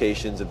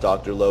implications of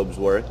Dr. Loeb's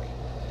work?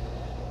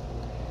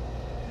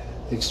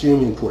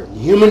 Extremely important.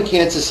 Human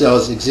cancer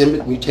cells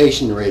exhibit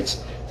mutation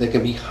rates that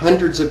can be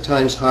hundreds of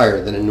times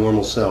higher than in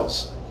normal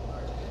cells.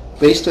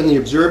 Based on the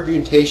observed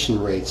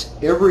mutation rates,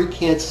 every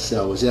cancer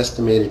cell is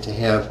estimated to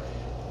have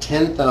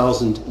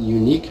 10,000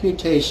 unique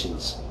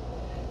mutations,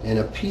 and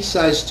a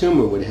pea-sized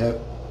tumor would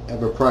have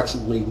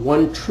approximately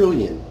 1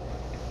 trillion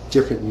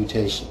different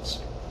mutations.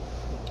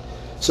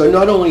 So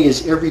not only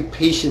is every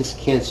patient's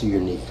cancer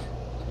unique,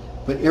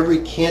 but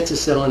every cancer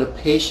cell in a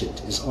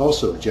patient is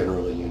also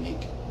generally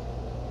unique.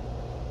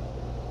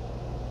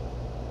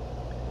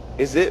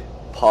 Is it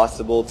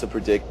possible to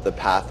predict the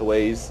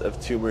pathways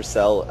of tumor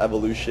cell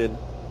evolution?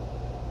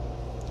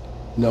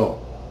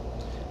 No.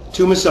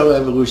 Tumor cell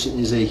evolution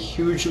is a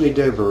hugely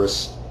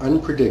diverse,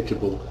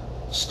 unpredictable,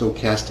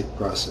 stochastic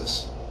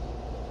process.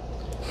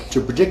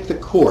 To predict the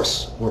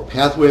course or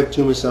pathway of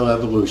tumor cell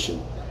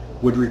evolution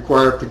would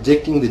require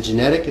predicting the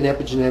genetic and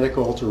epigenetic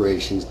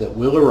alterations that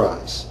will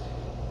arise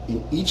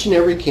in each and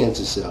every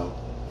cancer cell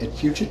at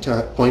future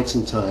points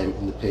in time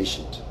in the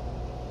patient.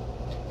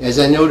 As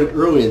I noted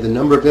earlier, the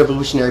number of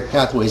evolutionary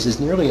pathways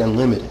is nearly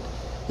unlimited,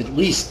 at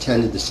least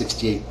 10 to the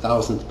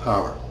 68,000th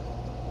power.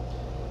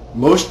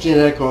 Most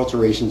genetic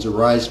alterations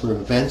arise from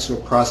events or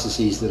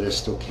processes that are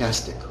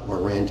stochastic or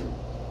random.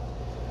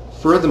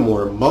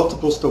 Furthermore,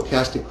 multiple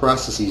stochastic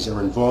processes are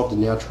involved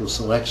in natural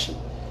selection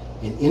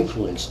and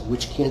influence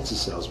which cancer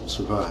cells will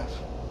survive.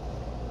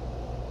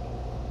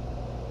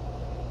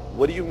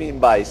 What do you mean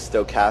by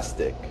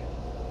stochastic?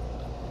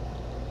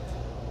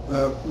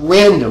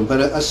 Random,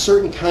 but a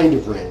certain kind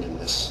of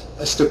randomness.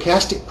 A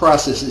stochastic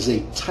process is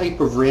a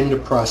type of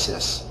random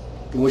process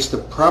in which the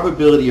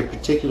probability of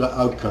particular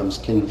outcomes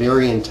can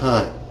vary in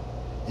time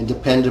and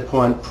depend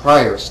upon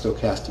prior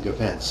stochastic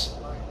events.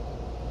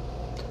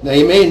 Now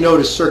you may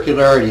notice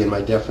circularity in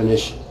my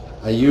definition.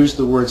 I used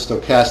the word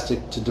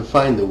stochastic to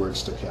define the word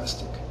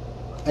stochastic.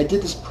 I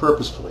did this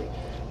purposefully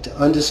to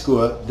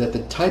underscore that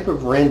the type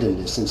of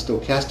randomness in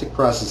stochastic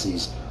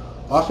processes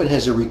often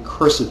has a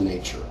recursive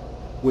nature,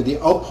 where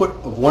the output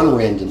of one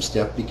random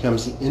step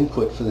becomes the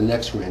input for the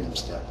next random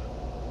step.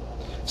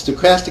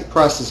 Stochastic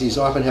processes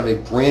often have a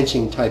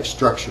branching type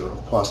structure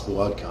of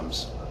possible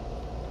outcomes.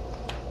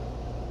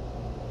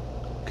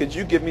 Could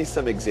you give me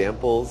some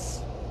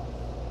examples?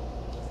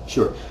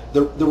 Sure.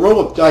 The roll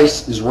of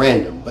dice is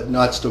random, but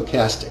not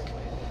stochastic,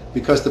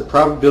 because the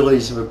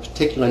probabilities of a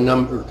particular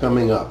number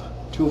coming up,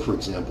 2 for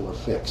example, are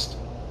fixed.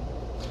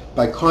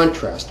 By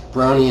contrast,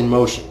 Brownian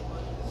motion,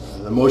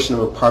 the motion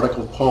of a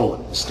particle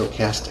pollen, is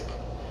stochastic.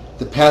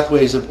 The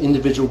pathways of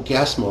individual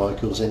gas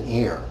molecules in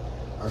air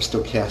are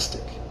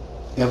stochastic.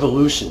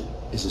 Evolution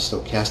is a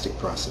stochastic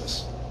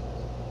process.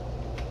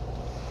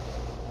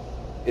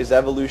 Is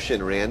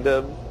evolution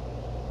random?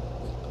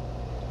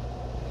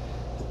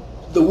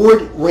 The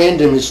word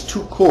random is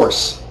too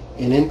coarse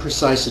and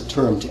imprecise a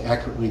term to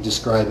accurately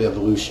describe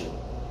evolution.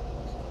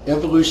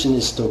 Evolution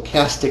is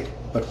stochastic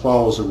but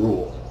follows a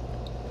rule.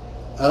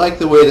 I like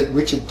the way that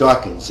Richard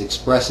Dawkins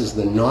expresses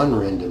the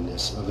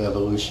non-randomness of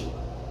evolution.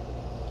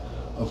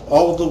 Of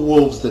all the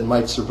wolves that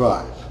might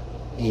survive,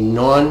 a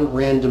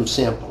non-random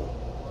sample,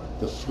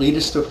 the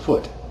fleetest of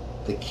foot,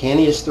 the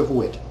canniest of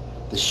wit,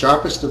 the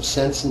sharpest of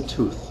sense and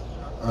tooth,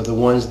 are the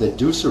ones that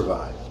do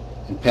survive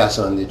and pass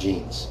on their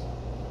genes.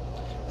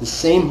 The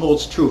same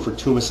holds true for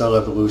tumor cell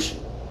evolution.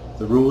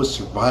 The rule is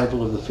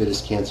survival of the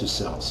fittest cancer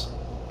cells.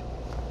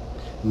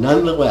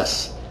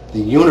 Nonetheless, the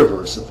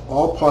universe of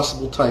all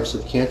possible types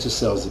of cancer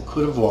cells that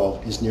could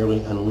evolve is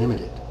nearly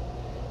unlimited,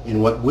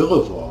 and what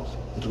will evolve,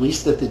 at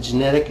least at the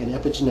genetic and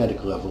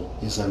epigenetic level,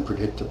 is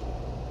unpredictable.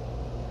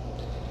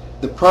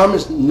 The problem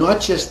is not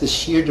just the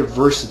sheer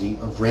diversity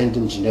of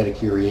random genetic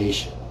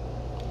variation.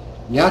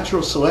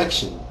 Natural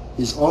selection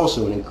is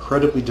also an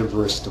incredibly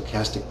diverse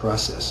stochastic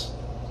process.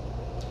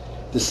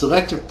 The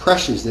selective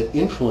pressures that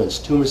influence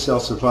tumor cell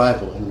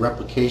survival and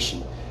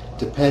replication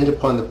depend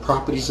upon the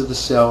properties of the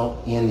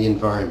cell and the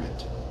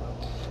environment.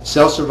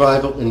 Cell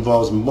survival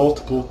involves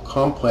multiple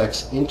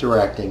complex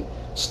interacting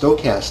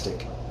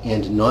stochastic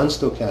and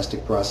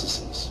non-stochastic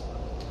processes.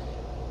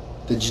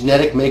 The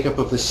genetic makeup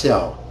of the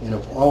cell and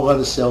of all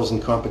other cells in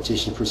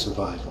competition for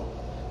survival,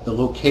 the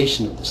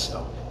location of the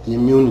cell, the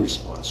immune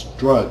response,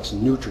 drugs,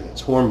 nutrients,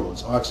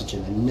 hormones,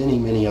 oxygen, and many,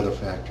 many other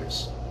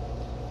factors.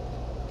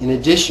 In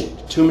addition,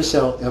 tumor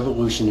cell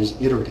evolution is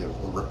iterative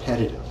or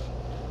repetitive.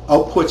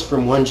 Outputs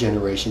from one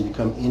generation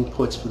become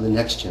inputs for the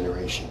next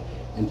generation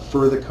and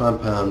further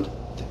compound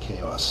the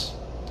chaos.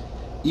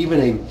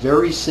 Even a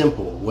very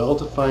simple,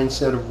 well-defined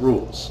set of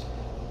rules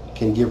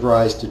can give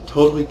rise to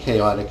totally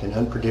chaotic and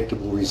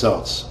unpredictable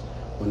results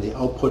when the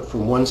output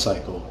from one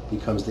cycle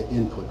becomes the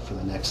input for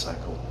the next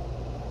cycle.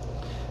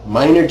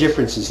 Minor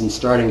differences in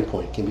starting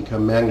point can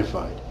become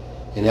magnified,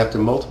 and after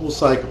multiple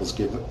cycles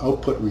give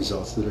output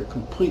results that are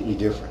completely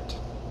different.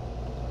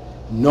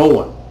 No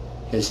one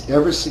has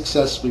ever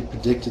successfully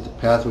predicted the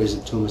pathways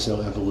of tumor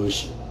cell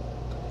evolution,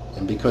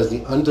 and because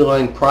the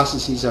underlying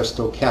processes are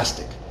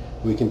stochastic,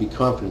 we can be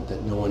confident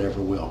that no one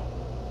ever will.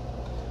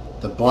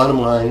 The bottom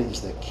line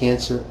is that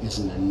cancer is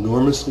an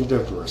enormously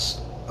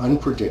diverse,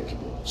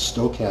 unpredictable,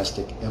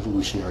 stochastic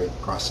evolutionary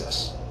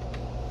process.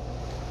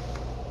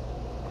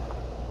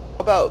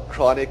 about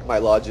chronic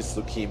myelogenous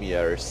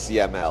leukemia, or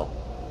CML?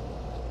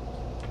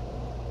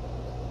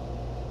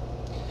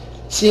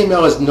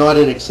 CML is not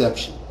an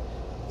exception.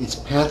 Its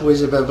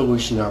pathways of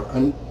evolution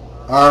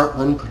are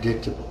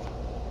unpredictable.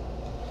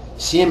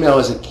 CML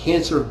is a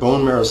cancer of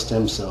bone marrow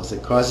stem cells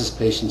that causes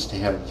patients to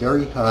have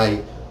very high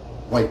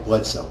white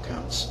blood cell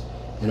counts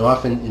and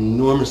often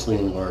enormously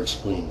enlarged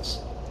spleens.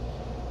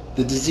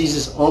 The disease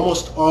is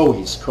almost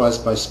always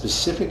caused by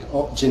specific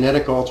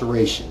genetic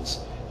alterations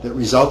that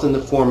result in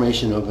the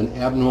formation of an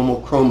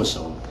abnormal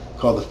chromosome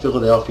called the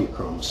Philadelphia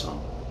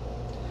chromosome.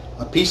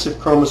 A piece of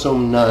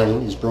chromosome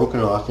 9 is broken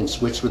off and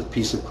switched with a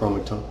piece of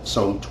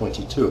chromosome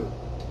 22.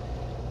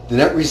 The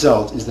net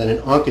result is that an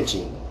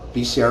oncogene,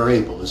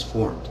 BCR-ABL, is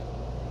formed.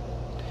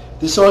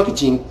 This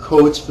oncogene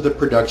codes for the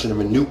production of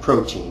a new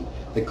protein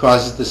that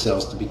causes the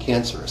cells to be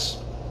cancerous.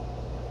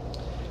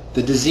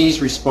 The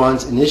disease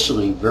responds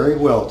initially very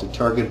well to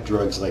targeted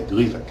drugs like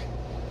Gleevec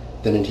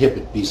that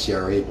inhibit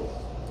BCR-ABL.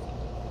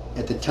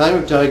 At the time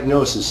of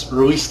diagnosis,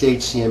 early-stage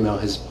CML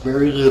has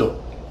very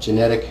little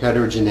genetic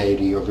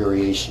heterogeneity or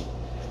variation.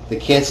 The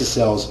cancer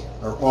cells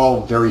are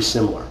all very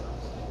similar.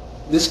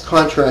 This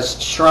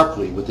contrasts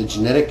sharply with the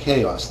genetic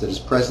chaos that is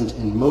present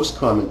in most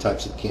common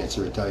types of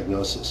cancer at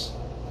diagnosis.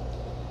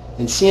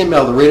 In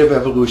CML, the rate of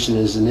evolution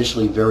is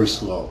initially very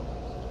slow.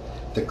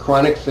 The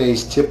chronic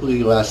phase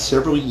typically lasts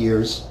several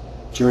years,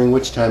 during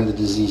which time the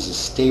disease is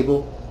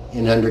stable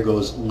and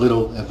undergoes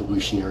little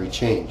evolutionary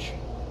change.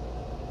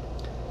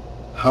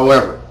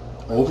 However,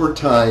 over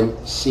time,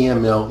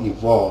 CML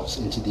evolves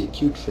into the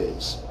acute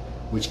phase,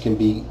 which can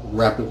be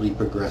rapidly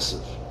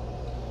progressive.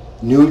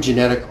 New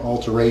genetic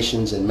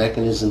alterations and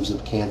mechanisms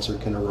of cancer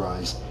can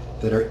arise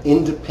that are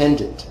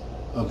independent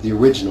of the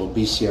original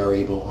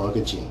BCR-ABL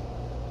oncogene.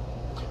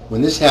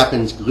 When this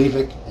happens,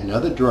 Gleevec and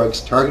other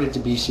drugs targeted to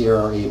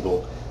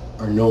BCR-ABL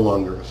are no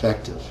longer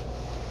effective.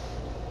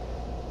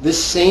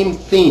 This same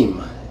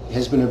theme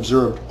has been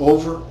observed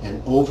over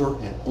and over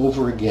and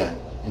over again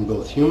in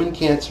both human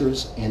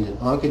cancers and in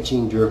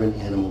oncogene-driven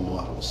animal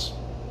models.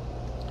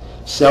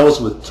 Cells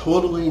with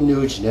totally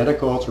new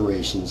genetic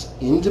alterations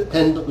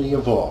independently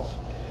evolve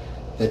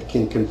that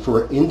can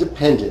confer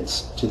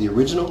independence to the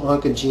original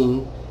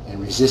oncogene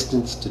and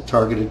resistance to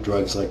targeted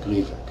drugs like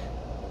Gleevec.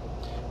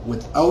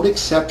 Without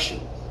exception,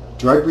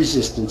 drug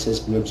resistance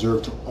has been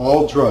observed to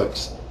all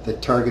drugs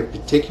that target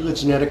particular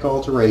genetic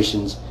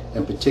alterations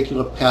and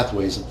particular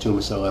pathways of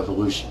tumor cell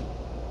evolution.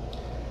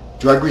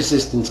 Drug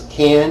resistance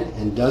can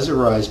and does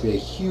arise by a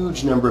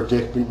huge number of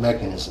different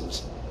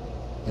mechanisms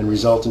and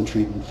result in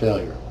treatment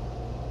failure.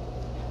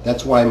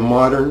 That's why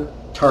modern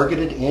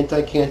targeted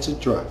anti-cancer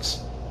drugs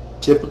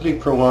typically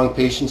prolong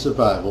patient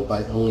survival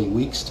by only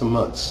weeks to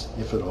months,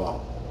 if at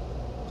all.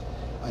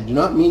 I do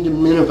not mean to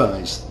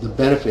minimize the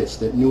benefits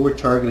that newer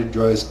targeted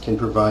drugs can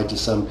provide to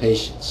some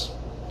patients.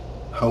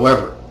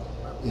 However,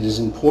 it is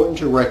important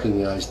to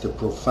recognize the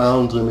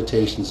profound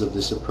limitations of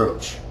this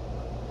approach.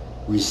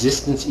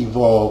 Resistance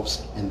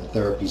evolves and the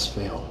therapies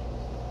fail.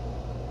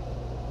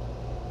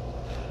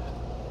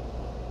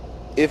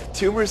 If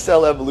tumor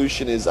cell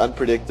evolution is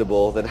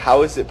unpredictable, then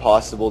how is it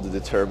possible to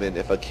determine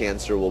if a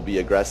cancer will be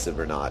aggressive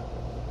or not?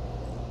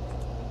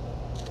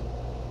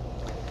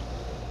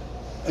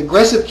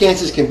 Aggressive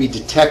cancers can be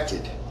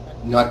detected,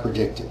 not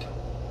predicted.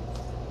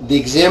 The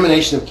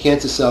examination of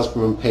cancer cells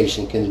from a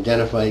patient can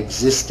identify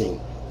existing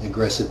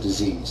aggressive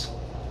disease,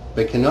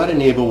 but cannot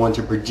enable one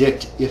to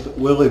predict if it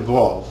will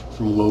evolve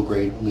from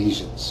low-grade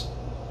lesions.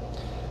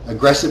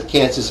 Aggressive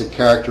cancers are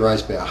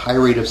characterized by a high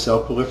rate of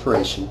cell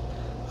proliferation,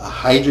 a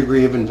high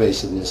degree of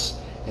invasiveness,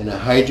 and a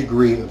high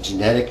degree of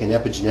genetic and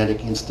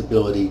epigenetic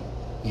instability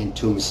and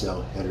tumor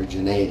cell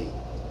heterogeneity.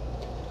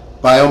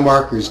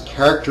 Biomarkers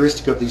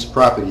characteristic of these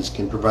properties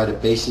can provide a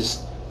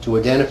basis to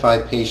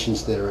identify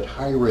patients that are at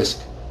high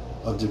risk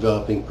of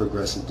developing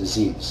progressive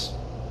disease.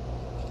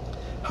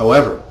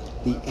 However,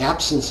 the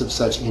absence of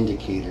such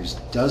indicators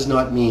does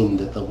not mean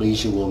that the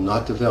lesion will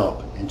not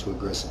develop into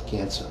aggressive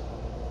cancer.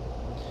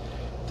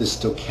 The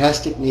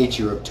stochastic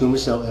nature of tumor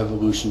cell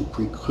evolution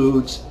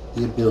precludes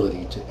the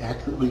ability to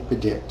accurately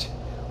predict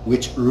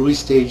which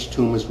early-stage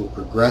tumors will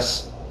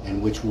progress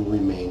and which will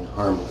remain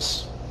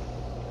harmless.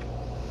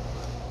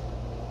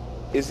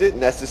 Is it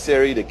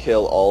necessary to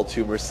kill all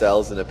tumor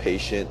cells in a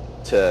patient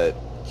to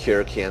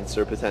cure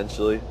cancer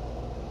potentially?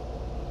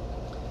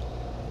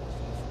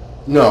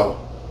 No.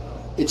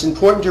 It's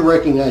important to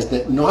recognize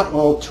that not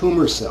all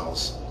tumor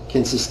cells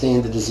can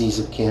sustain the disease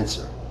of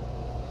cancer.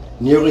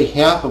 Nearly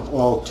half of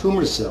all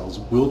tumor cells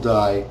will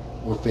die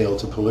or fail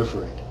to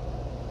proliferate.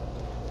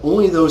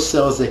 Only those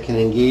cells that can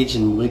engage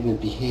in malignant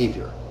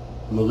behavior,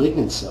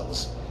 malignant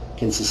cells,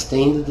 can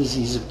sustain the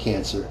disease of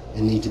cancer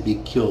and need to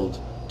be killed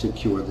to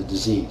cure the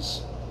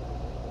disease.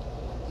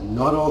 And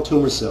not all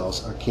tumor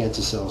cells are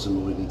cancer cells or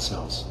malignant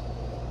cells.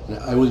 And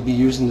I would be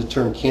using the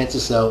term cancer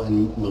cell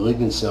and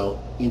malignant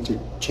cell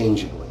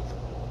interchangeably.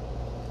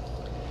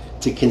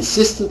 To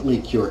consistently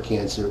cure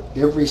cancer,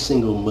 every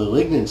single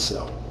malignant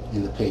cell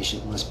in the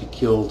patient must be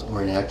killed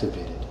or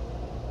inactivated,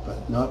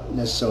 but not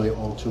necessarily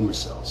all tumor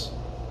cells.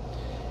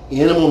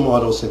 Animal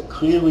models have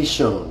clearly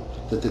shown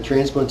that the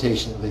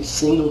transplantation of a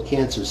single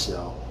cancer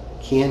cell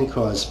can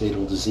cause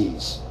fatal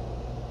disease.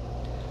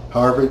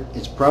 However,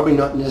 it's probably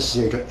not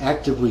necessary to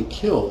actively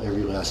kill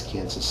every last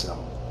cancer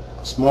cell.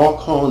 Small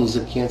colonies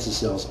of cancer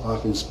cells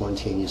often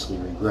spontaneously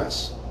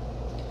regress.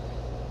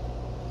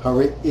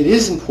 However, it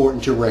is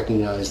important to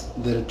recognize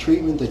that a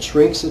treatment that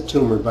shrinks a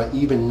tumor by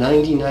even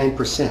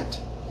 99%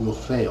 will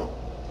fail,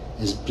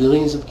 as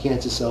billions of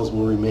cancer cells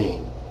will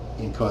remain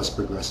and cause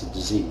progressive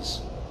disease.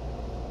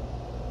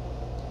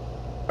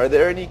 Are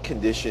there any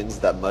conditions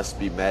that must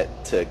be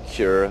met to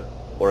cure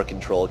or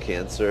control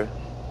cancer?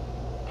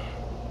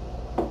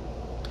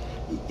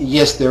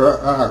 Yes, there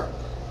are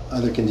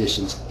other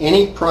conditions.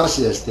 Any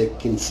process that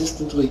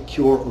consistently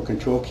cure or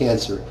control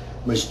cancer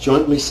must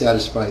jointly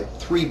satisfy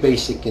three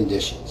basic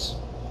conditions: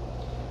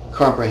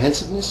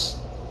 comprehensiveness,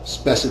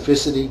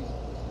 specificity,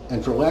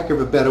 and for lack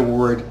of a better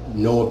word,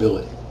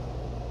 knowability.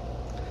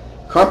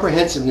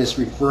 Comprehensiveness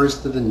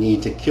refers to the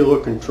need to kill or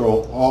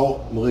control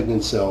all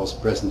malignant cells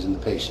present in the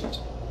patient.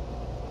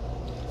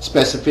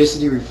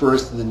 Specificity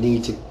refers to the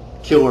need to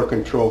kill or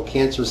control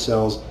cancer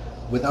cells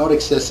without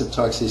excessive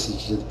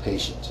toxicity to the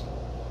patient.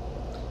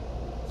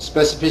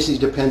 Specificity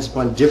depends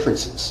upon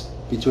differences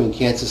between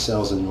cancer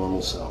cells and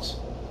normal cells.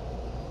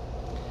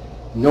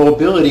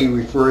 Knowability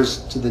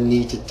refers to the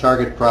need to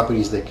target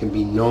properties that can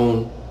be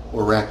known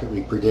or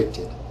accurately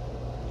predicted.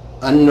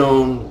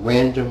 Unknown,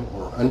 random,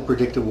 or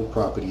unpredictable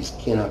properties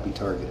cannot be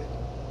targeted.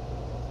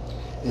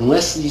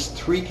 Unless these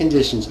three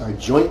conditions are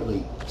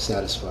jointly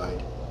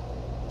satisfied,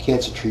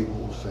 cancer treatment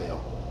will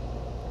fail.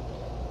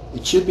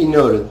 It should be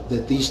noted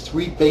that these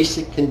three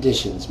basic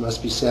conditions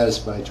must be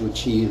satisfied to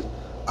achieve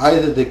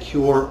either the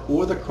cure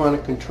or the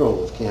chronic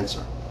control of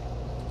cancer.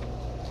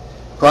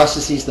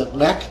 Processes that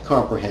lack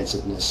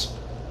comprehensiveness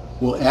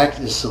will act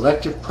as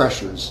selective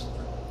pressures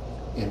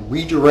and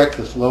redirect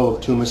the flow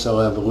of tumor cell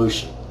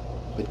evolution,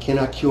 but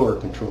cannot cure or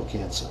control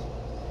cancer.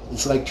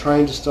 It's like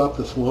trying to stop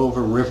the flow of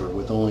a river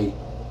with only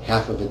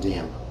half of a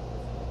dam.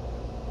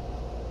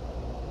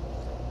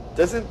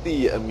 Doesn't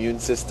the immune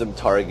system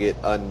target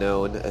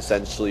unknown,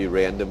 essentially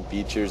random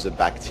features of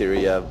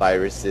bacteria,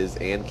 viruses,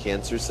 and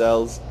cancer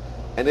cells?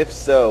 And if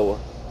so,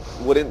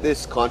 wouldn't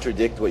this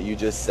contradict what you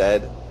just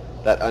said,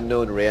 that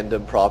unknown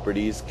random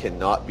properties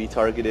cannot be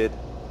targeted?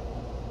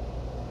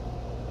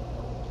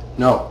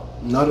 No,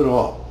 not at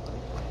all.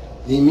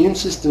 The immune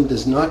system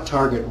does not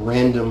target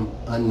random,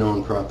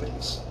 unknown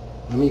properties.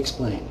 Let me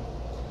explain.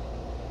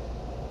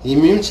 The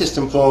immune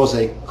system follows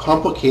a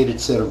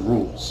complicated set of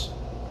rules,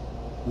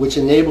 which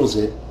enables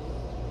it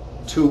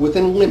to,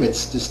 within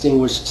limits,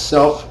 distinguish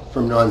self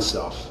from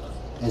non-self,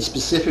 and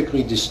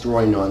specifically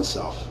destroy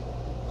non-self.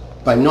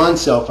 By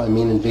non-self, I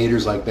mean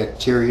invaders like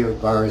bacteria,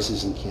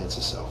 viruses, and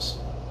cancer cells.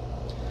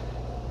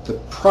 The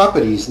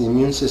properties the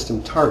immune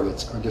system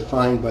targets are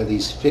defined by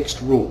these fixed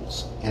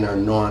rules and are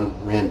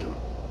non-random.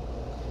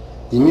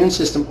 The immune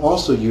system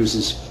also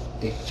uses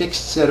a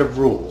fixed set of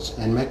rules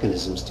and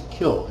mechanisms to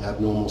kill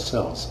abnormal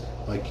cells,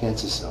 like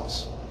cancer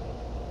cells.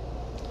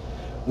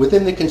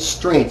 Within the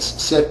constraints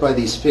set by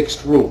these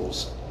fixed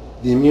rules,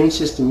 the immune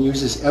system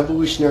uses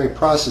evolutionary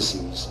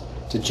processes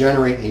to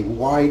generate a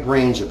wide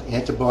range of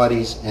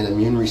antibodies and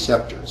immune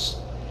receptors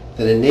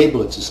that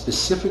enable it to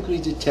specifically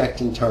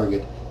detect and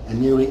target a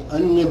nearly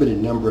unlimited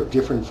number of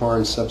different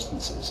foreign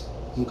substances,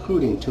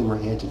 including tumor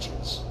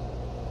antigens.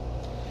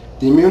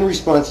 The immune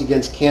response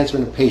against cancer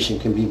in a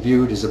patient can be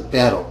viewed as a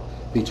battle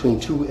between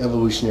two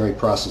evolutionary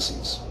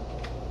processes: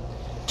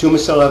 tumor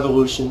cell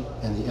evolution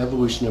and the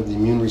evolution of the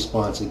immune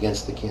response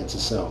against the cancer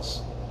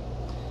cells.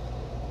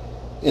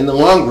 In the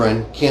long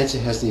run, cancer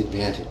has the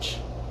advantage.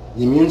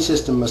 The immune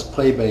system must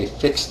play by a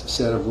fixed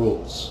set of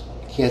rules.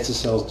 Cancer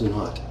cells do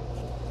not.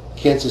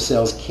 Cancer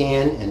cells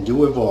can and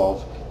do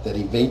evolve that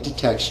evade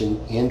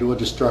detection and/or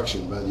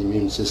destruction by the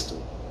immune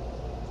system.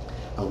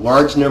 A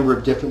large number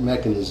of different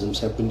mechanisms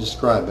have been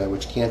described by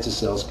which cancer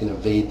cells can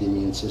evade the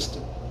immune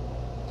system.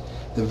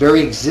 The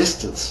very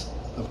existence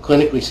of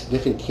clinically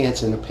significant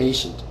cancer in a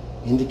patient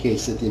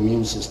indicates that the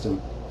immune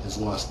system has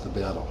lost the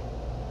battle.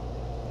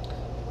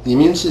 The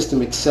immune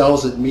system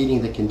excels at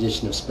meeting the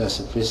condition of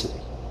specificity,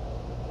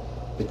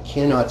 but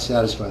cannot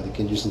satisfy the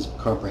conditions of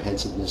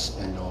comprehensiveness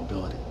and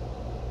knowability.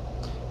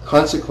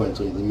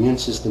 Consequently, the immune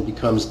system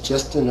becomes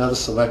just another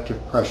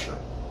selective pressure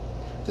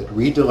that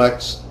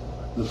redirects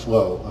the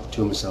flow of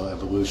tumor cell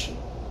evolution.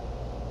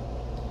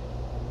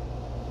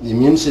 The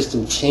immune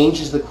system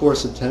changes the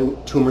course of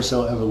tumor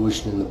cell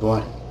evolution in the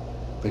body,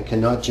 but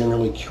cannot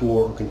generally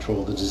cure or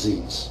control the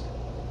disease.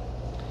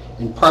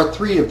 In part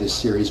 3 of this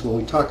series, when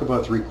we talk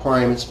about the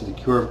requirements for the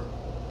cure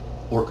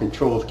or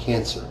control of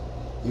cancer,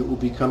 it will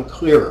become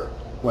clearer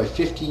why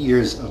 50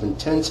 years of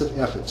intensive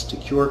efforts to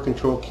cure or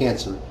control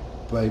cancer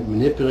by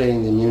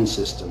manipulating the immune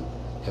system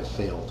have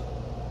failed.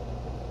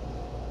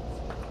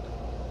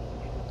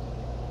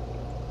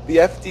 The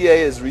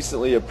FDA has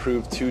recently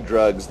approved 2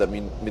 drugs that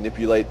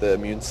manipulate the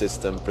immune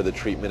system for the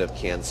treatment of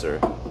cancer: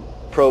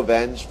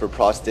 Provenge for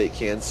prostate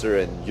cancer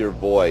and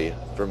Yervoy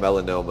for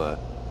melanoma.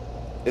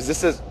 Is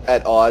this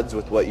at odds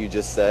with what you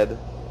just said?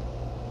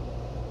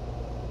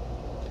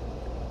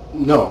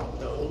 No.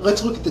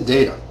 let's look at the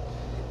data.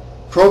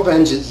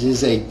 Provenge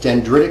is a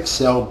dendritic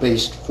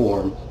cell-based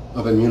form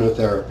of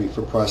immunotherapy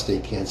for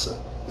prostate cancer,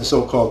 a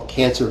so-called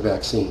cancer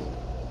vaccine.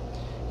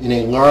 In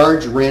a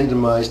large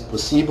randomized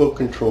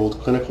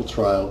placebo-controlled clinical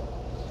trial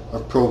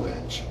of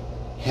Provenge,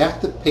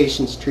 half the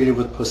patients treated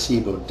with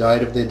placebo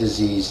died of their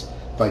disease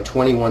by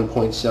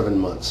 21.7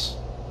 months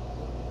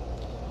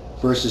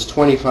versus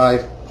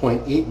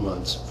 25.8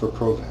 months for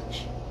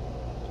Provenge,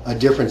 a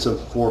difference of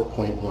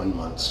 4.1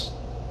 months.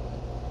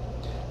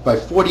 By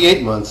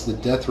 48 months, the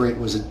death rate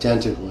was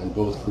identical in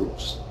both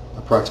groups,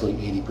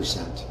 approximately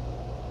 80%.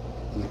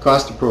 And the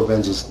cost of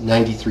Provenge is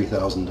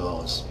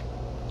 $93,000.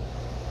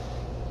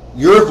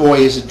 Yervoy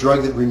is a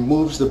drug that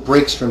removes the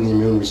brakes from the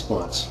immune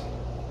response.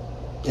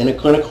 In a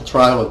clinical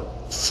trial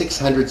of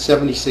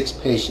 676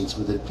 patients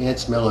with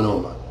advanced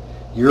melanoma,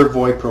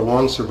 Yervoy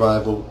prolonged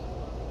survival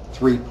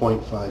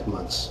 3.5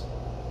 months.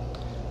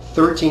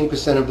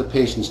 13% of the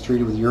patients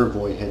treated with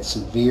Yervoy had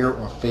severe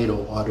or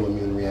fatal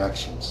autoimmune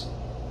reactions.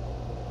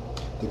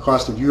 The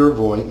cost of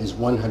Yervoy is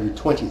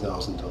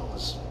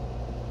 $120,000.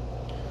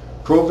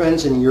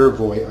 Provenge and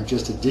Yervoy are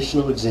just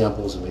additional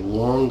examples of a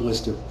long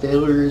list of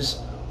failures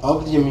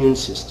of the immune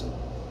system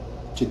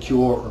to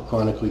cure or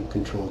chronically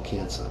control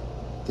cancer.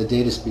 The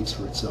data speaks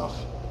for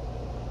itself.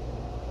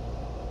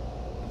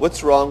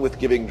 What's wrong with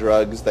giving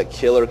drugs that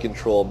kill or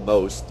control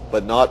most,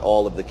 but not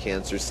all of the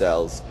cancer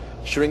cells,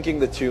 shrinking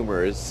the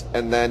tumors,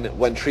 and then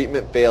when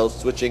treatment fails,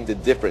 switching to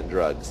different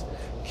drugs?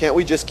 Can't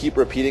we just keep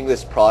repeating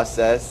this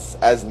process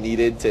as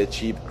needed to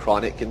achieve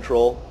chronic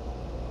control?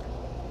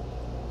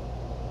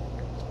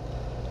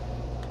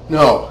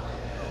 No,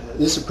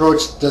 this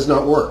approach does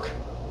not work.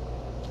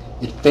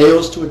 It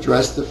fails to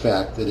address the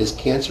fact that as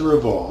cancer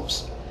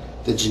evolves,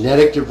 the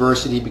genetic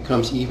diversity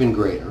becomes even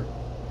greater,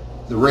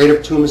 the rate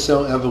of tumor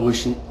cell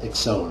evolution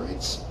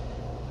accelerates,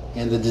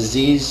 and the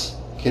disease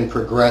can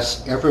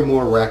progress ever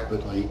more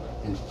rapidly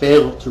and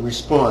fail to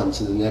respond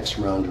to the next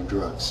round of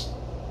drugs.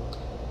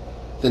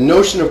 The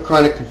notion of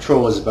chronic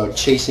control is about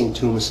chasing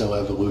tumor cell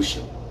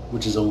evolution,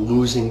 which is a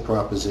losing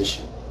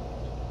proposition.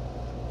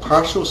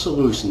 Partial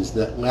solutions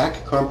that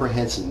lack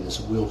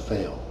comprehensiveness will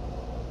fail.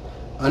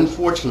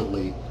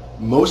 Unfortunately,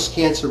 most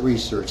cancer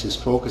research is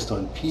focused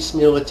on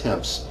piecemeal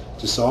attempts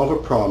to solve a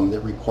problem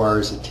that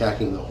requires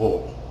attacking the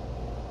whole.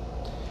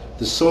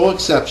 The sole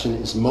exception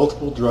is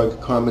multiple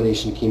drug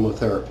combination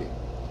chemotherapy,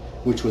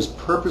 which was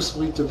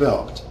purposely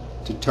developed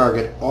to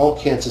target all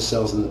cancer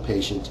cells in the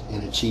patient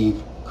and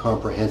achieve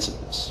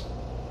comprehensiveness.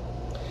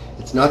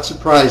 It's not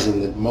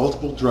surprising that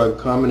multiple drug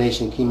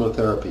combination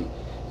chemotherapy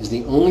is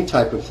the only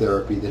type of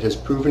therapy that has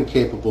proven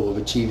capable of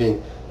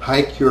achieving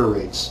high cure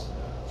rates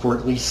for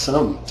at least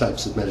some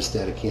types of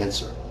metastatic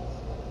cancer.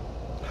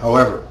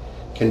 However,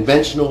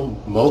 conventional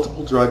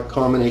multiple drug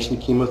combination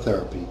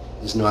chemotherapy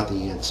is not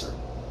the answer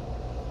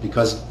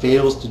because it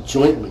fails to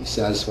jointly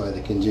satisfy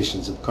the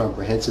conditions of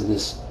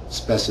comprehensiveness,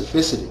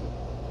 specificity,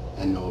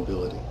 and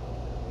knowability.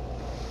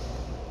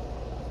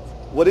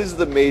 What is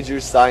the major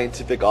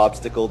scientific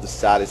obstacle to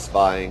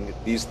satisfying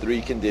these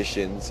three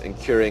conditions and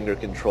curing or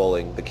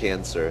controlling the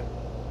cancer?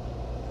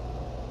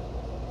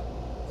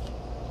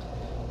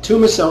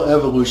 Tumor cell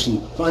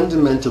evolution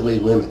fundamentally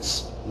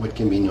limits what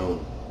can be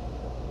known.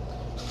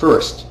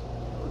 First,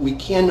 we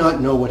cannot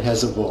know what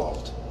has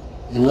evolved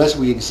unless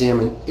we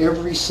examine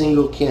every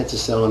single cancer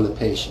cell in the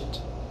patient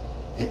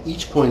at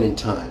each point in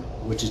time,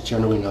 which is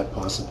generally not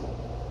possible.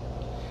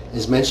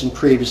 As mentioned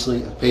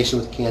previously, a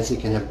patient with cancer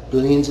can have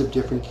billions of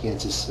different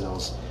cancer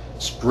cells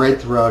spread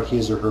throughout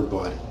his or her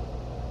body.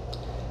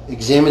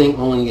 Examining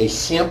only a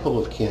sample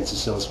of cancer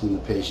cells from the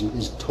patient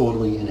is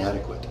totally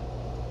inadequate.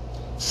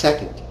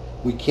 Second,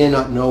 we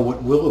cannot know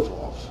what will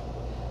evolve.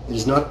 It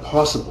is not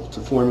possible to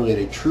formulate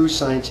a true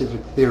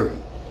scientific theory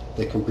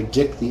that can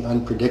predict the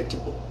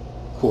unpredictable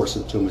course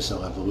of tumor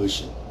cell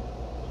evolution.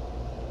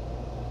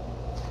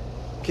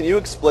 Can you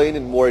explain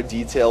in more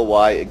detail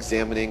why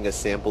examining a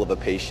sample of a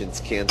patient's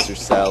cancer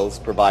cells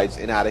provides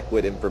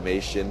inadequate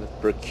information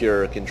for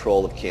cure or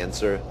control of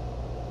cancer?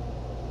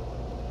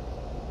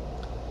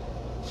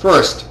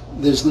 First,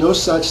 there's no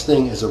such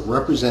thing as a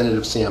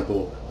representative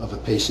sample of a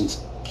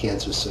patient's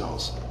cancer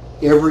cells.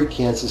 Every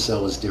cancer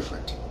cell is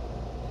different.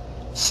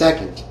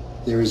 Second,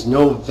 there is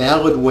no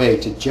valid way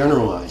to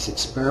generalize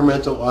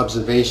experimental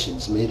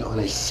observations made on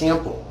a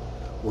sample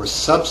or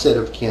subset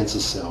of cancer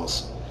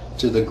cells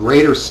to the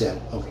greater set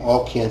of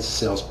all cancer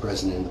cells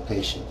present in the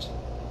patient.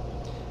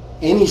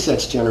 Any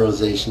such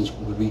generalizations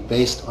would be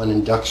based on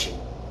induction,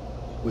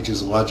 which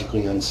is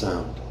logically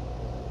unsound.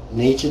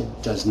 Nature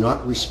does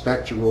not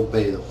respect or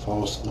obey the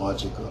false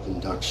logic of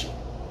induction.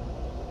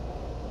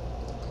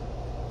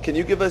 Can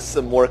you give us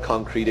some more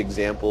concrete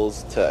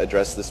examples to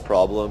address this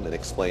problem and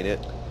explain it?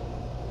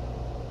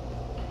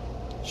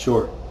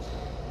 Sure.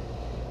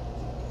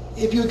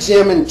 If you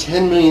examine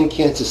 10 million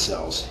cancer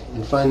cells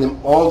and find them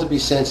all to be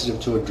sensitive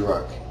to a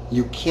drug,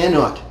 you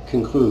cannot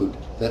conclude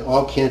that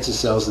all cancer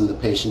cells in the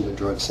patient are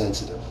drug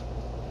sensitive.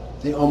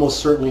 They almost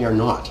certainly are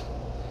not,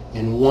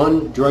 and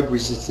one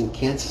drug-resistant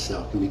cancer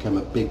cell can become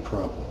a big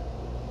problem.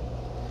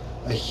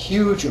 A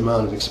huge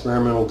amount of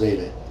experimental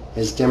data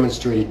has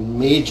demonstrated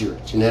major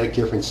genetic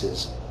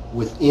differences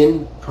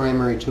within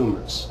primary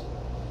tumors,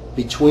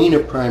 between a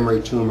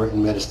primary tumor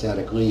and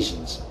metastatic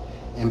lesions,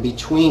 and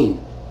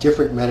between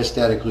different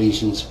metastatic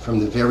lesions from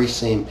the very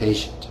same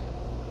patient.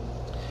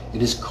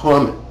 It is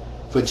common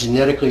for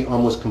genetically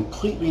almost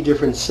completely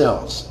different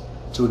cells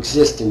to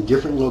exist in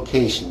different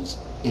locations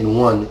in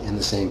one and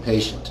the same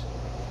patient.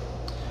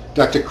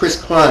 Dr. Chris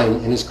Klein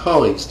and his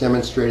colleagues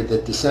demonstrated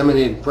that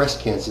disseminated breast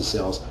cancer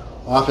cells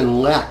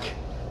often lack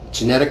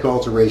genetic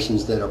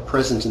alterations that are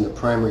present in the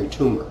primary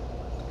tumor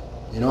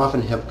and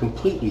often have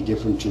completely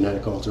different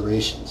genetic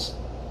alterations.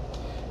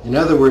 In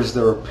other words,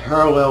 there are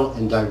parallel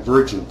and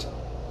divergent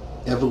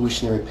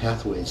evolutionary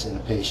pathways in a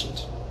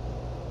patient.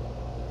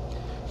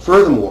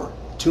 Furthermore,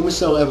 tumor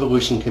cell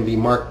evolution can be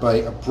marked by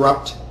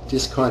abrupt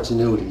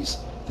discontinuities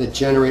that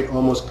generate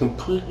almost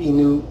completely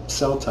new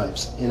cell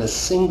types in a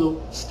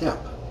single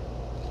step.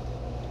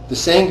 The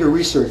Sanger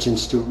Research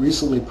Institute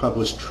recently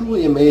published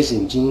truly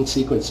amazing gene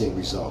sequencing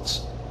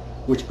results,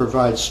 which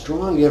provide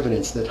strong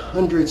evidence that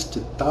hundreds to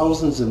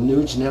thousands of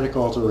new genetic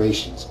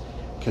alterations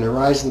can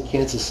arise in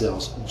cancer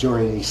cells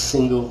during a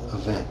single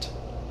event.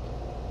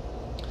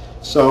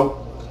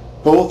 So,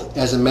 both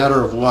as a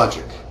matter of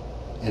logic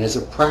and as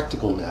a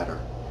practical matter,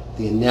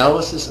 the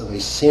analysis of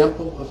a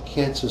sample of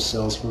cancer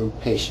cells from a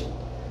patient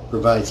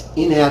provides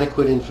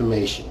inadequate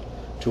information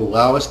to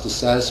allow us to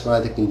satisfy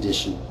the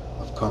condition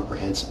of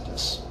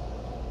comprehensiveness.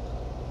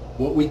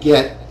 What we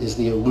get is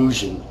the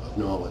illusion of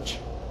knowledge.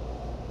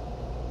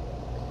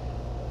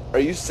 Are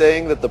you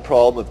saying that the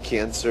problem of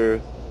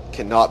cancer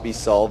cannot be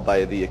solved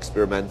by the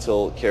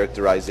experimental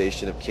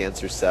characterization of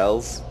cancer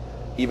cells,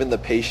 even the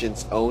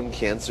patient's own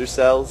cancer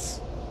cells?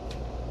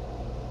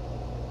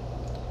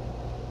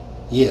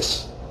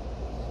 Yes.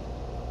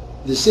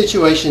 The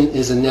situation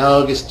is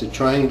analogous to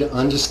trying to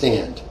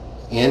understand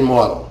and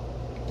model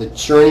the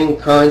churning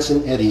currents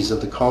and eddies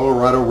of the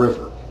Colorado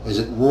River as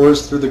it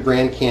roars through the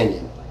Grand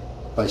Canyon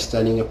by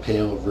studying a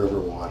pail of river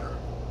water.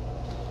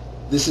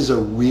 This is a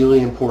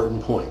really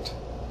important point.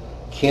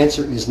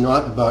 Cancer is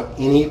not about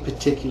any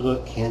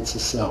particular cancer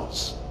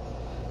cells.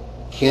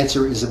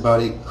 Cancer is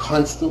about a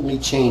constantly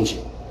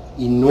changing,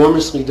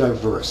 enormously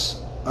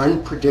diverse,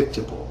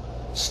 unpredictable,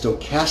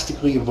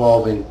 stochastically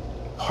evolving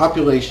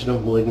population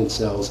of malignant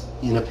cells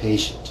in a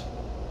patient.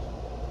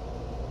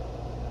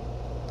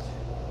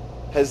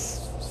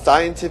 Has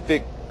science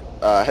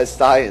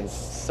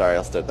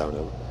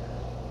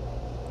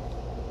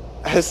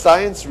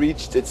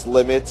reached its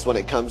limits when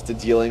it comes to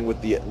dealing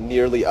with the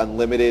nearly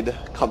unlimited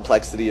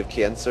complexity of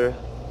cancer?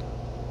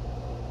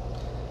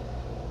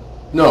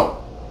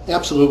 No,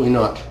 absolutely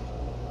not.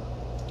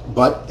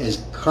 But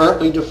as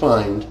currently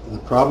defined, the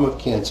problem of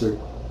cancer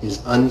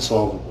is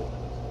unsolvable.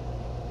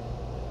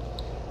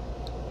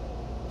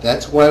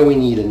 That's why we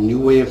need a new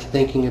way of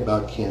thinking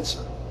about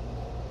cancer.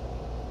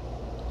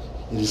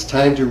 It is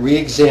time to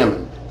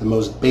re-examine the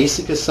most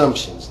basic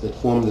assumptions that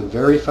form the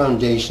very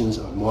foundations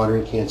of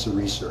modern cancer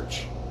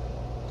research.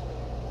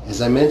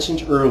 As I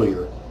mentioned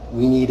earlier,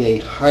 we need a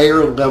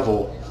higher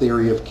level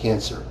theory of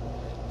cancer,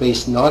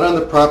 based not on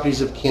the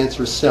properties of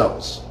cancer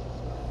cells,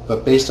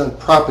 but based on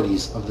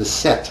properties of the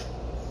set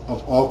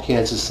of all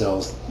cancer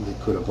cells that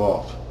could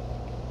evolve.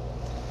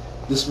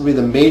 This will be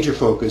the major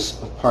focus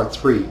of Part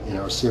 3 in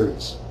our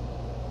series.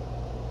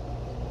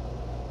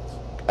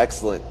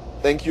 Excellent.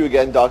 Thank you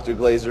again, Dr.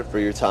 Glazier, for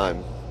your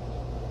time.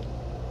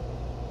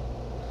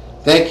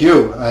 Thank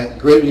you. I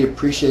greatly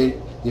appreciate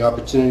the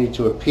opportunity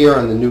to appear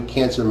on the New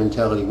Cancer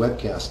Mentality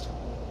webcast.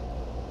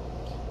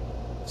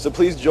 So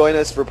please join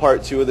us for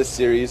Part 2 of the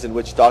series, in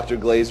which Dr.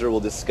 Glazier will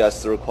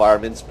discuss the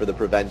requirements for the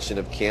prevention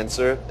of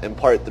cancer, and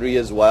Part 3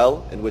 as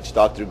well, in which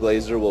Dr.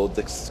 Glazier will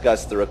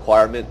discuss the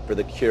requirement for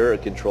the cure or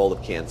control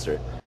of cancer.